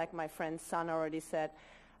like my friend's son already said,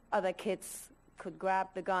 other kids could grab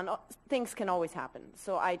the gun. Things can always happen.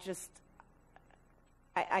 So I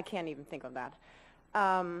can't even think of that.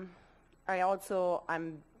 I'm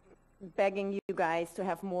begging you guys to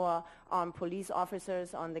have more police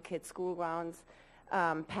officers on the kids' school grounds,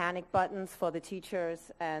 panic buttons for the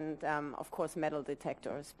teachers, and of course metal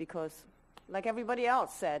detectors, because like everybody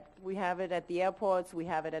else said, we have it at the airports, we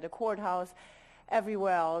have it at a courthouse,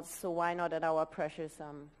 everywhere else, so why not at our precious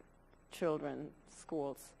children's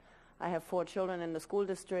schools? I have 4 children in the school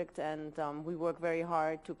district, and we work very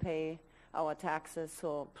hard to pay our taxes,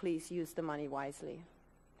 so please use the money wisely.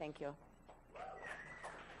 Thank you.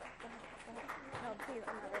 No, please,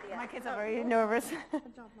 I'm not ready yet. My kids are very nervous.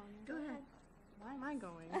 Good job, Mom. Go ahead. Why am I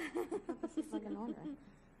going? This is like an order.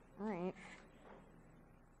 All right.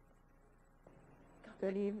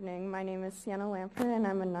 Good evening. My name is Sienna Lampert, and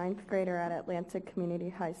I'm a 9th grader at Atlantic Community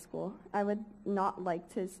High School. I would not like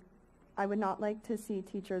to see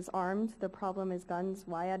teachers armed. The problem is guns.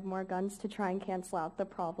 Why add more guns to try and cancel out the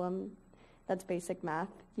problem? That's basic math.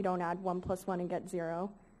 You don't add 1 + 1 and get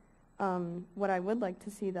 0. What I would like to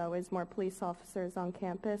see, though, is more police officers on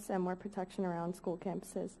campus and more protection around school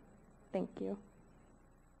campuses. Thank you.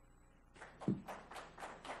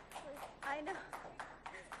 I know.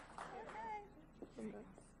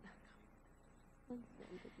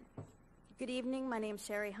 Good evening. My name is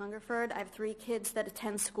Sherry Hungerford. I have 3 kids that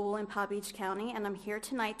attend school in Palm Beach County, and I'm here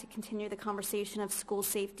tonight to continue the conversation of school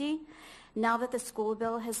safety. Now that the school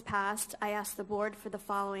bill has passed, I ask the board for the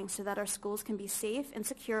following so that our schools can be safe and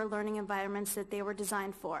secure learning environments that they were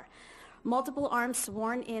designed for. Multiple armed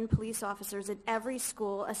sworn-in police officers at every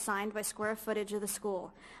school assigned by square footage of the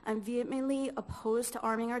school. I'm vehemently opposed to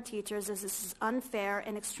arming our teachers, as this is unfair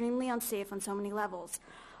and extremely unsafe on so many levels.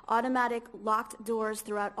 Automatic locked doors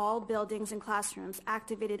throughout all buildings and classrooms,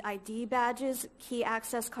 activated ID badges, key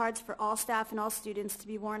access cards for all staff and all students to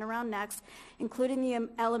be worn around necks, including the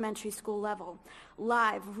elementary school level.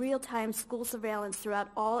 Live, real-time school surveillance throughout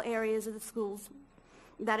all areas of the schools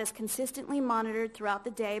that is consistently monitored throughout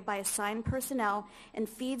the day by assigned personnel and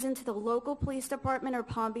feeds into the local police department or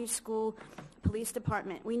Palm Beach School Police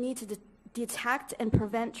Department. We need to detect and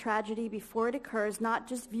prevent tragedy before it occurs, not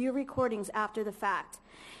just view recordings after the fact.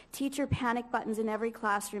 Teacher panic buttons in every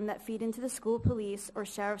classroom that feed into the school police or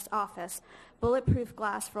sheriff's office. Bulletproof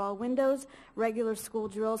glass for all windows, regular school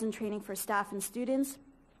drills and training for staff and students.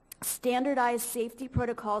 standardized safety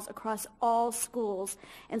protocols across all schools,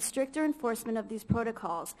 and stricter enforcement of these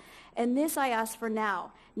protocols. And this I ask for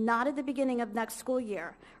now, not at the beginning of next school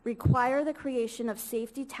year. Require the creation of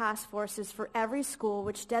safety task forces for every school,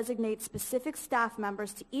 which designates specific staff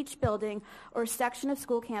members to each building or section of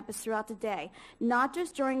school campus throughout the day, not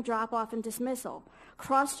just during drop-off and dismissal.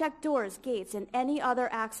 Cross-check doors, gates, and any other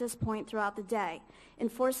access point throughout the day.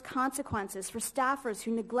 Enforce consequences for staffers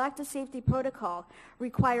who neglect a safety protocol.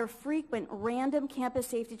 Require frequent random campus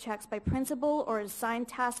safety checks by principal or assigned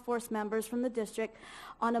task force members from the district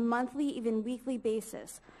on a monthly, even weekly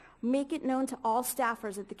basis. Make it known to all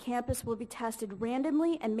staffers that the campus will be tested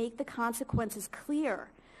randomly and make the consequences clear.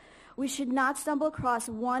 We should not stumble across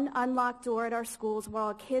one unlocked door at our schools while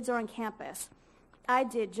our kids are on campus. I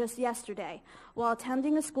did just yesterday. While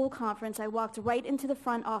attending a school conference, I walked right into the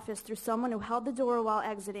front office through someone who held the door while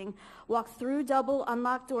exiting, walked through double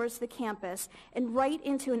unlocked doors to the campus, and right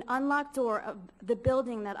into an unlocked door of the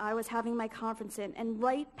building that I was having my conference in, and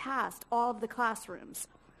right past all of the classrooms.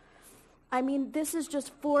 I mean, this is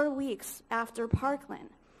just 4 weeks after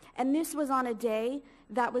Parkland. And this was on a day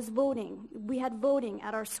that was voting. We had voting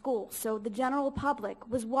at our school, so the general public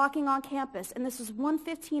was walking on campus, and this was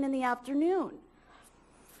 1:15 in the afternoon.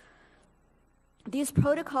 These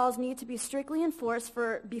protocols need to be strictly enforced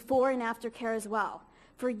for before and after care as well.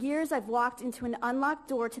 For years, I've walked into an unlocked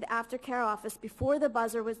door to the aftercare office before the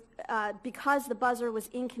buzzer was, because the buzzer was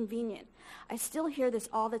inconvenient. I still hear this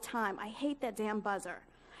all the time. I hate that damn buzzer.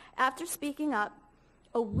 After speaking up,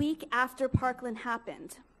 a week after Parkland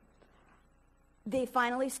happened, they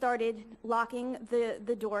finally started locking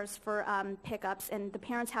the doors for pickups, and the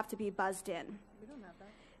parents have to be buzzed in.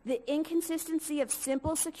 The inconsistency of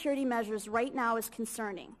simple security measures right now is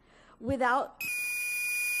concerning. Without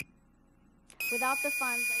the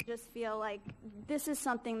funds, I just feel like this is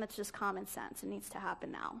something that's just common sense. It needs to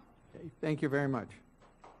happen now. Okay, thank you very much.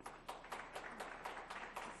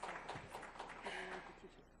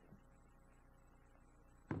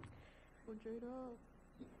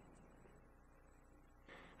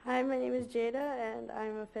 Hi, my name is Jada, and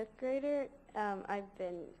I'm a 5th grader. I've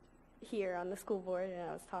been here on the school board, and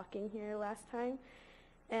I was talking here last time.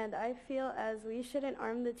 And I feel as we shouldn't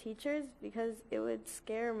arm the teachers because it would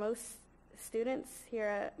scare most students here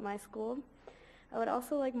at my school. I would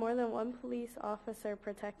also like more than one police officer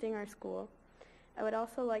protecting our school. I would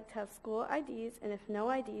also like to have school IDs, and if no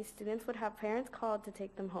IDs, students would have parents called to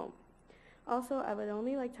take them home. Also, I would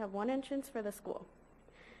only like to have one entrance for the school.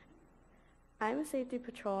 I'm a safety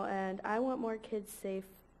patrol, and I want more kids safe,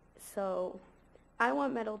 so I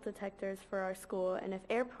want metal detectors for our school, and if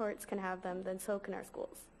airports can have them, then so can our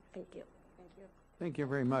schools. Thank you. Thank you. Thank you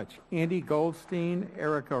very much. Andy Goldstein,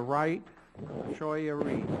 Erica Wright, Shoya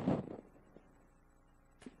Reed.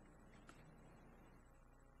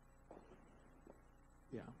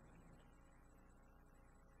 Yeah.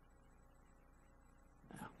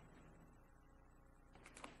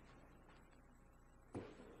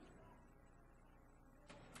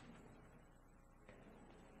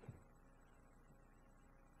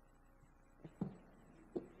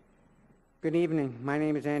 Good evening. My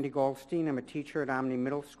name is Andy Goldstein. I'm a teacher at Omni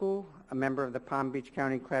Middle School, a member of the Palm Beach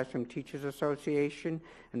County Classroom Teachers Association,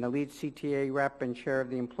 and the lead CTA rep and chair of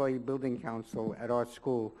the Employee Building Council at our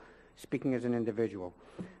school, speaking as an individual.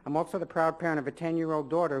 I'm also the proud parent of a 10-year-old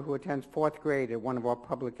daughter who attends 4th grade at one of our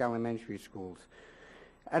public elementary schools.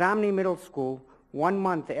 At Omni Middle School, 1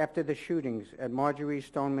 month after the shootings at Marjorie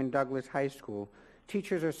Stoneman Douglas High School,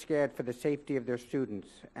 teachers are scared for the safety of their students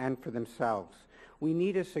and for themselves. We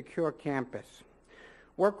need a secure campus.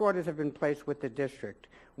 Work orders have been placed with the district.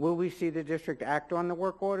 Will we see the district act on the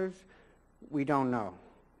work orders? We don't know.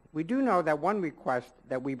 We do know that one request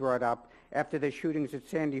that we brought up after the shootings at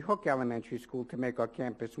Sandy Hook Elementary School to make our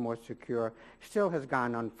campus more secure still has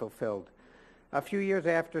gone unfulfilled. A few years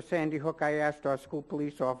after Sandy Hook, I asked our school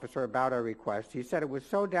police officer about our request. He said it was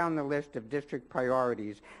so down the list of district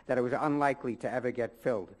priorities that it was unlikely to ever get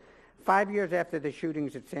filled. 5 years after the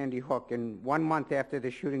shootings at Sandy Hook and 1 month after the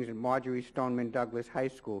shootings at Marjorie Stoneman Douglas High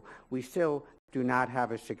School, we still do not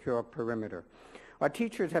have a secure perimeter. Our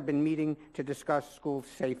teachers have been meeting to discuss school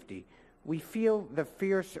safety. We feel the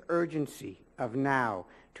fierce urgency of now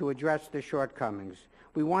to address the shortcomings.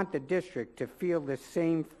 We want the district to feel the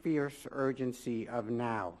same fierce urgency of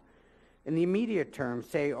now. In the immediate term,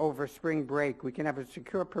 say over spring break, we can have a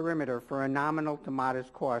secure perimeter for a nominal to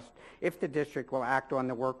modest cost if the district will act on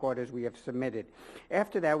the work orders we have submitted.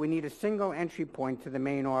 After that, we need a single entry point to the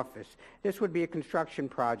main office. This would be a construction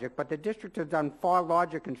project, but the district has done far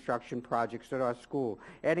larger construction projects at our school,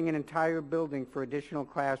 adding an entire building for additional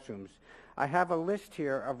classrooms. I have a list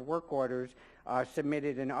here of work orders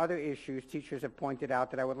submitted and other issues teachers have pointed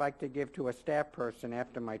out that I would like to give to a staff person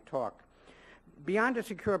after my talk. Beyond a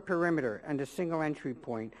secure perimeter and a single entry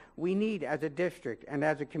point, we need, as a district and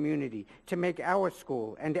as a community, to make our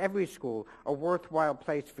school and every school a worthwhile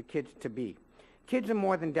place for kids to be. Kids are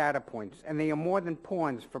more than data points, and they are more than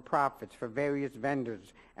pawns for profits for various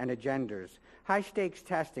vendors and agendas. High-stakes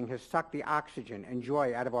testing has sucked the oxygen and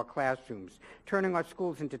joy out of our classrooms, turning our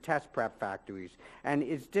schools into test prep factories, and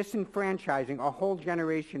is disenfranchising a whole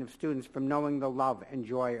generation of students from knowing the love and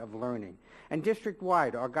joy of learning. And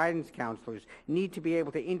district-wide, our guidance counselors need to be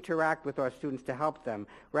able to interact with our students to help them,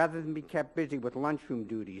 rather than be kept busy with lunchroom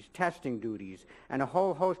duties, testing duties, and a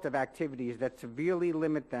whole host of activities that severely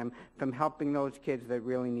limit them from helping those kids that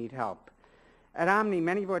really need help. At Omni,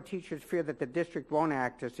 many of our teachers fear that the district won't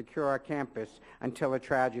act to secure our campus until a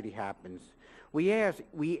tragedy happens. We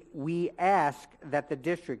ask that the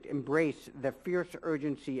district embrace the fierce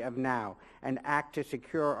urgency of now and act to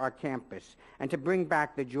secure our campus and to bring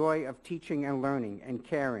back the joy of teaching and learning and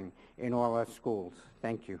caring in all our schools.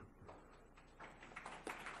 Thank you.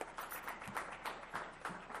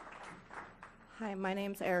 Hi, my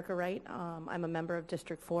name's Erica Wright. I'm a member of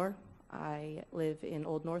District 4. I live in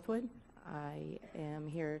Old Northwood. I am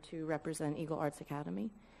here to represent Eagle Arts Academy.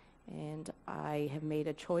 And I have made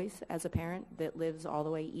a choice as a parent that lives all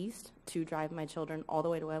the way east to drive my children all the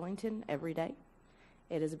way to Wellington every day.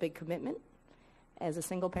 It is a big commitment. As a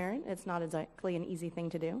single parent, it's not exactly an easy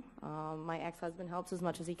thing to do. My ex-husband helps as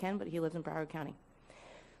much as he can, but he lives in Broward County.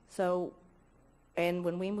 So, and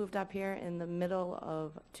when we moved up here in the middle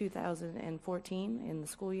of 2014 in the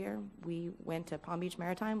school year, we went to Palm Beach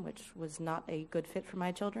Maritime, which was not a good fit for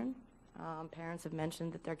my children. Parents have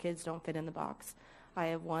mentioned that their kids don't fit in the box. I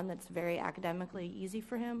have one that's very academically easy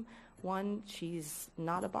for him. One, she's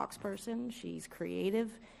not a box person. She's creative.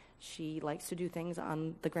 She likes to do things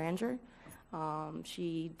on the grandeur.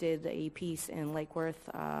 She did a piece in Lake Worth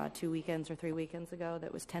 2 weekends or 3 weekends ago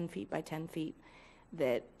that was 10 feet by 10 feet,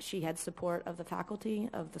 that she had support of the faculty,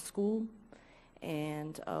 of the school,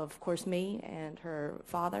 and of course me and her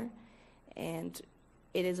father. And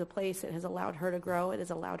it is a place that has allowed her to grow. It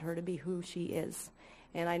has allowed her to be who she is.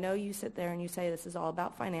 And I know you sit there and you say this is all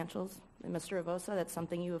about financials. And Mr. Avosa, that's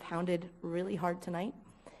something you have hounded really hard tonight.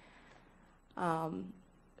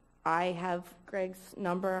 I have Greg's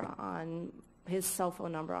number on his cell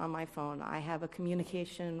phone number on my phone. I have a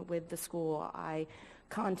communication with the school. I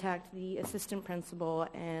contact the assistant principal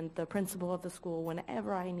and the principal of the school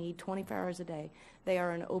whenever I need, 24 hours a day. They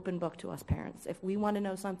are an open book to us parents. If we want to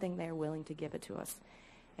know something, they are willing to give it to us.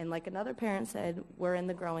 And like another parent said, we're in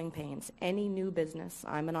the growing pains. Any new business,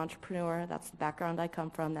 I'm an entrepreneur, that's the background I come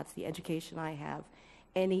from, that's the education I have.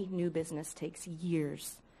 Any new business takes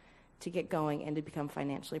years to get going and to become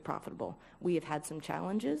financially profitable. We have had some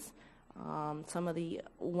challenges. Some of the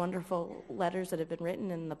wonderful letters that have been written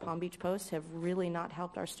in the Palm Beach Post have really not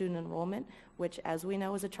helped our student enrollment, which, as we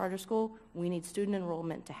know as a charter school, we need student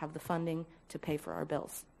enrollment to have the funding to pay for our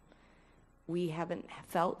bills. We haven't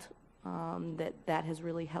felt that has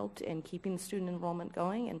really helped in keeping student enrollment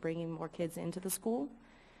going and bringing more kids into the school.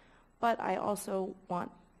 But I also want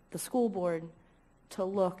the school board to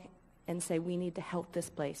look and say we need to help this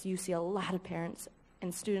place. You see a lot of parents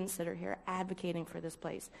and students that are here advocating for this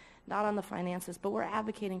place, not on the finances, but we're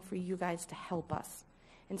advocating for you guys to help us.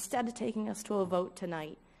 Instead of taking us to a vote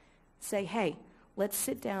tonight, say, hey, let's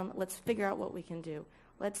sit down, let's figure out what we can do.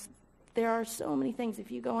 There are so many things.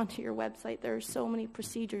 If you go onto your website, there are so many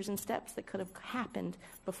procedures and steps that could have happened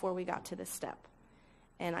before we got to this step.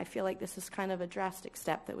 And I feel like this is kind of a drastic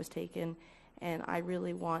step that was taken, and I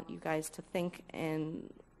really want you guys to think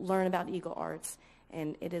and learn about Eagle Arts,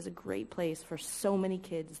 and it is a great place for so many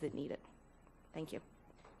kids that need it. Thank you.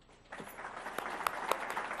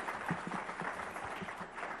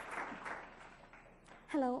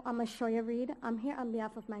 Hello, I'm Ashoya Reed. I'm here on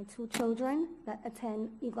behalf of my 2 children that attend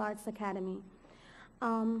Eagle Arts Academy.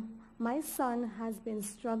 My son has been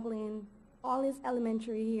struggling all his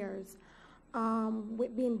elementary years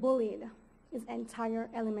with being bullied his entire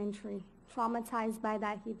elementary. Traumatized by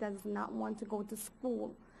that, he does not want to go to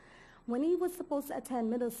school. When he was supposed to attend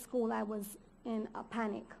middle school, I was in a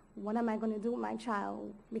panic. What am I going to do with my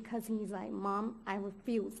child? Because he's like, Mom, I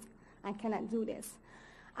refuse. I cannot do this.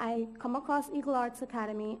 I come across Eagle Arts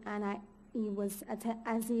Academy, and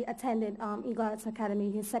he attended Eagle Arts Academy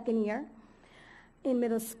his second year in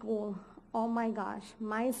middle school. Oh my gosh,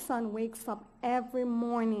 my son wakes up every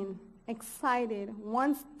morning excited,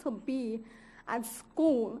 wants to be at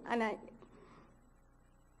school, and I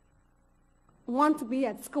want to be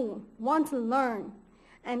at school, want to learn,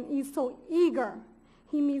 and he's so eager.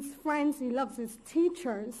 He meets friends, he loves his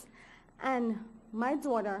teachers, And my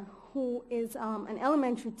daughter, who is an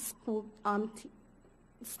elementary school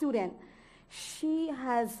student, she's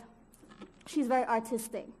very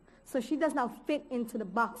artistic. So she does not fit into the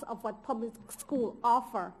box of what public school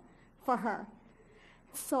offer for her.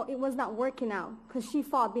 So it was not working out because she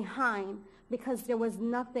fell behind because there was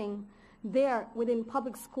nothing there within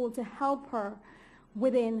public school to help her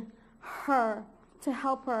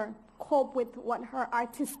cope with what her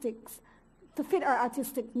to fit her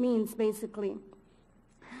artistic means, basically.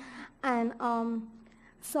 And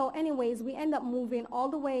so anyways, we end up moving all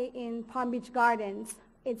the way in Palm Beach Gardens.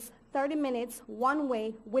 It's 30 minutes one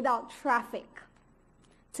way without traffic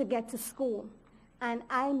to get to school. And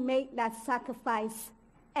I make that sacrifice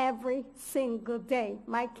every single day.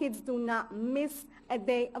 My kids do not miss a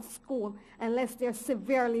day of school unless they're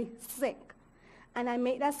severely sick. And I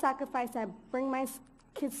make that sacrifice. I bring my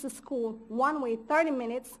kids to school one way, 30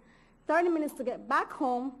 minutes to get back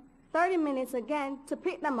home, 30 minutes again to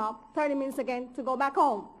pick them up, 30 minutes again to go back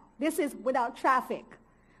home. This is without traffic.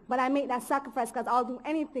 But I make that sacrifice because I'll do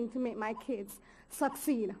anything to make my kids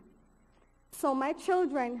succeed. So my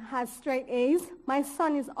children have straight A's. My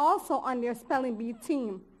son is also on their spelling bee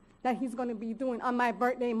team that he's going to be doing on my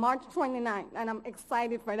birthday, March 29th, and I'm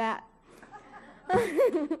excited for that.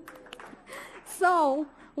 So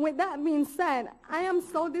with that being said, I am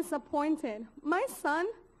so disappointed. My son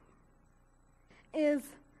is,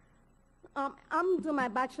 I'm doing my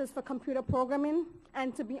bachelor's for computer programming,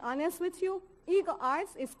 and to be honest with you, Eagle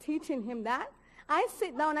Arts is teaching him that. I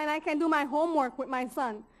sit down and I can do my homework with my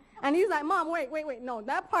son. And he's like, Mom, wait, no,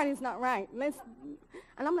 that part is not right. And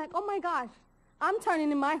I'm like, oh my gosh, I'm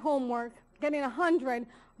turning in my homework, getting 100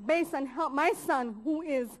 based on help my son, who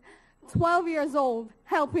is 12 years old,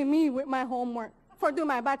 helping me with my homework for doing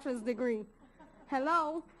my bachelor's degree.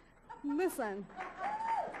 Hello? Listen,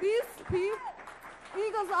 these people,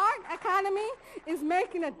 Eagles Art Academy is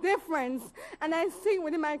making a difference, and I see it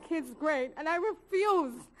within my kids' grade, and I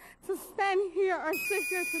refuse to stand here or sit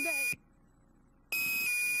here today.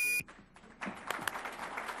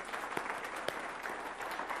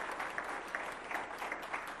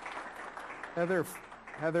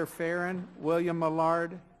 Heather Farron, William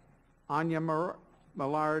Millard, Anya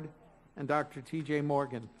Millard, and Dr. T.J.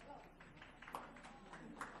 Morgan.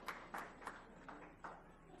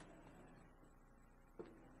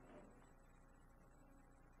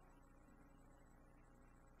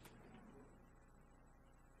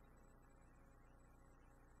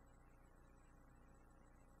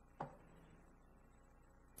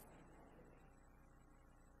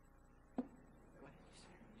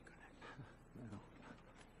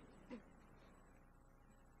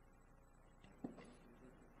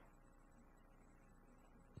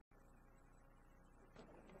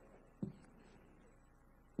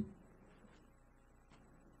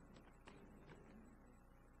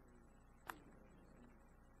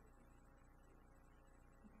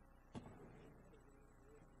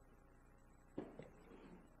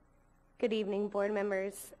 Good evening, board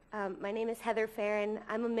members. My name is Heather Farron.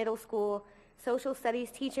 I'm a middle school social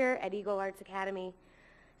studies teacher at Eagle Arts Academy.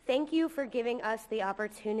 Thank you for giving us the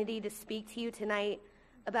opportunity to speak to you tonight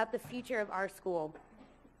about the future of our school.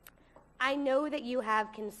 I know that you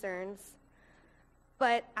have concerns,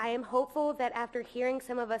 but I am hopeful that after hearing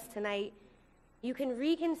some of us tonight, you can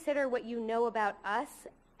reconsider what you know about us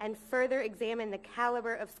and further examine the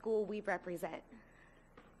caliber of school we represent.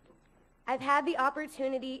 I've had the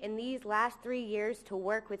opportunity in these last 3 years to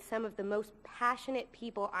work with some of the most passionate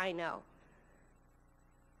people I know.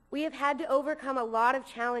 We have had to overcome a lot of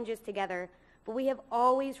challenges together, but we have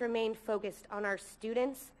always remained focused on our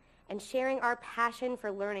students and sharing our passion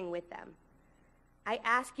for learning with them. I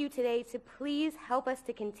ask you today to please help us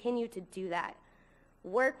to continue to do that.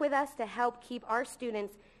 Work with us to help keep our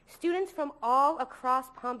students from all across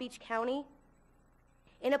Palm Beach County,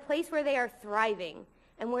 in a place where they are thriving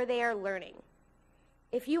and where they are learning.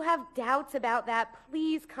 If you have doubts about that,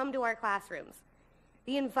 please come to our classrooms.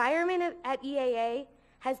 The environment at EAA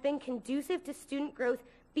has been conducive to student growth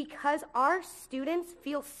because our students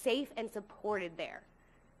feel safe and supported there.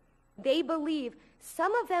 They believe,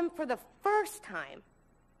 some of them for the first time,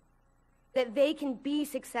 that they can be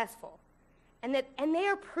successful, and they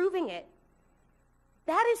are proving it.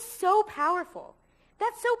 That is so powerful.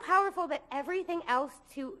 That's so powerful that everything else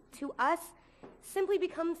to us simply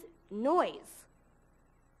becomes noise.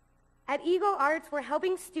 At Eagle Arts, we're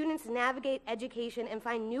helping students navigate education and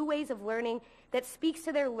find new ways of learning that speaks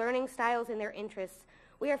to their learning styles and their interests.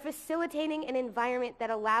 We are facilitating an environment that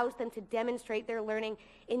allows them to demonstrate their learning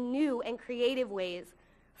in new and creative ways,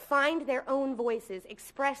 find their own voices,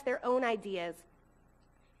 express their own ideas.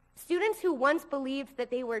 Students who once believed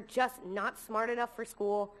that they were just not smart enough for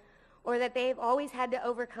school or that they've always had to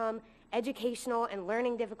overcome educational and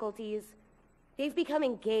learning difficulties, they've become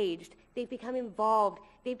engaged, they've become involved,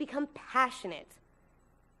 they've become passionate.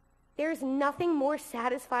 There's nothing more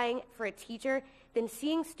satisfying for a teacher than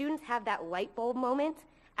seeing students have that light bulb moment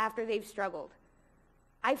after they've struggled.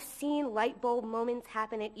 I've seen light bulb moments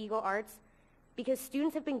happen at Eagle Arts because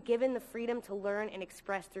students have been given the freedom to learn and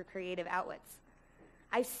express through creative outlets.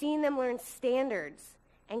 I've seen them learn standards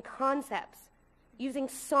and concepts using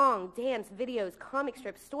song, dance, videos, comic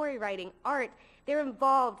strips, story writing, art. They're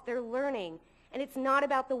involved, they're learning. And it's not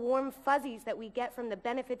about the warm fuzzies that we get from the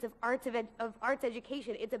benefits of arts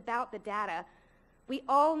education. It's about the data. We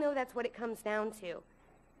all know that's what it comes down to.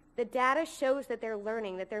 The data shows that they're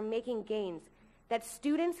learning, that they're making gains, that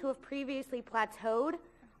students who have previously plateaued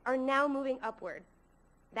are now moving upward.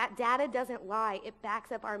 That data doesn't lie. It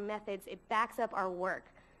backs up our methods. It backs up our work.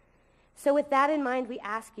 So with that in mind, we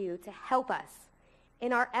ask you to help us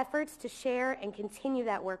in our efforts to share and continue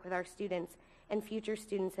that work with our students and future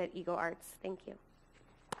students at Eagle Arts. Thank you.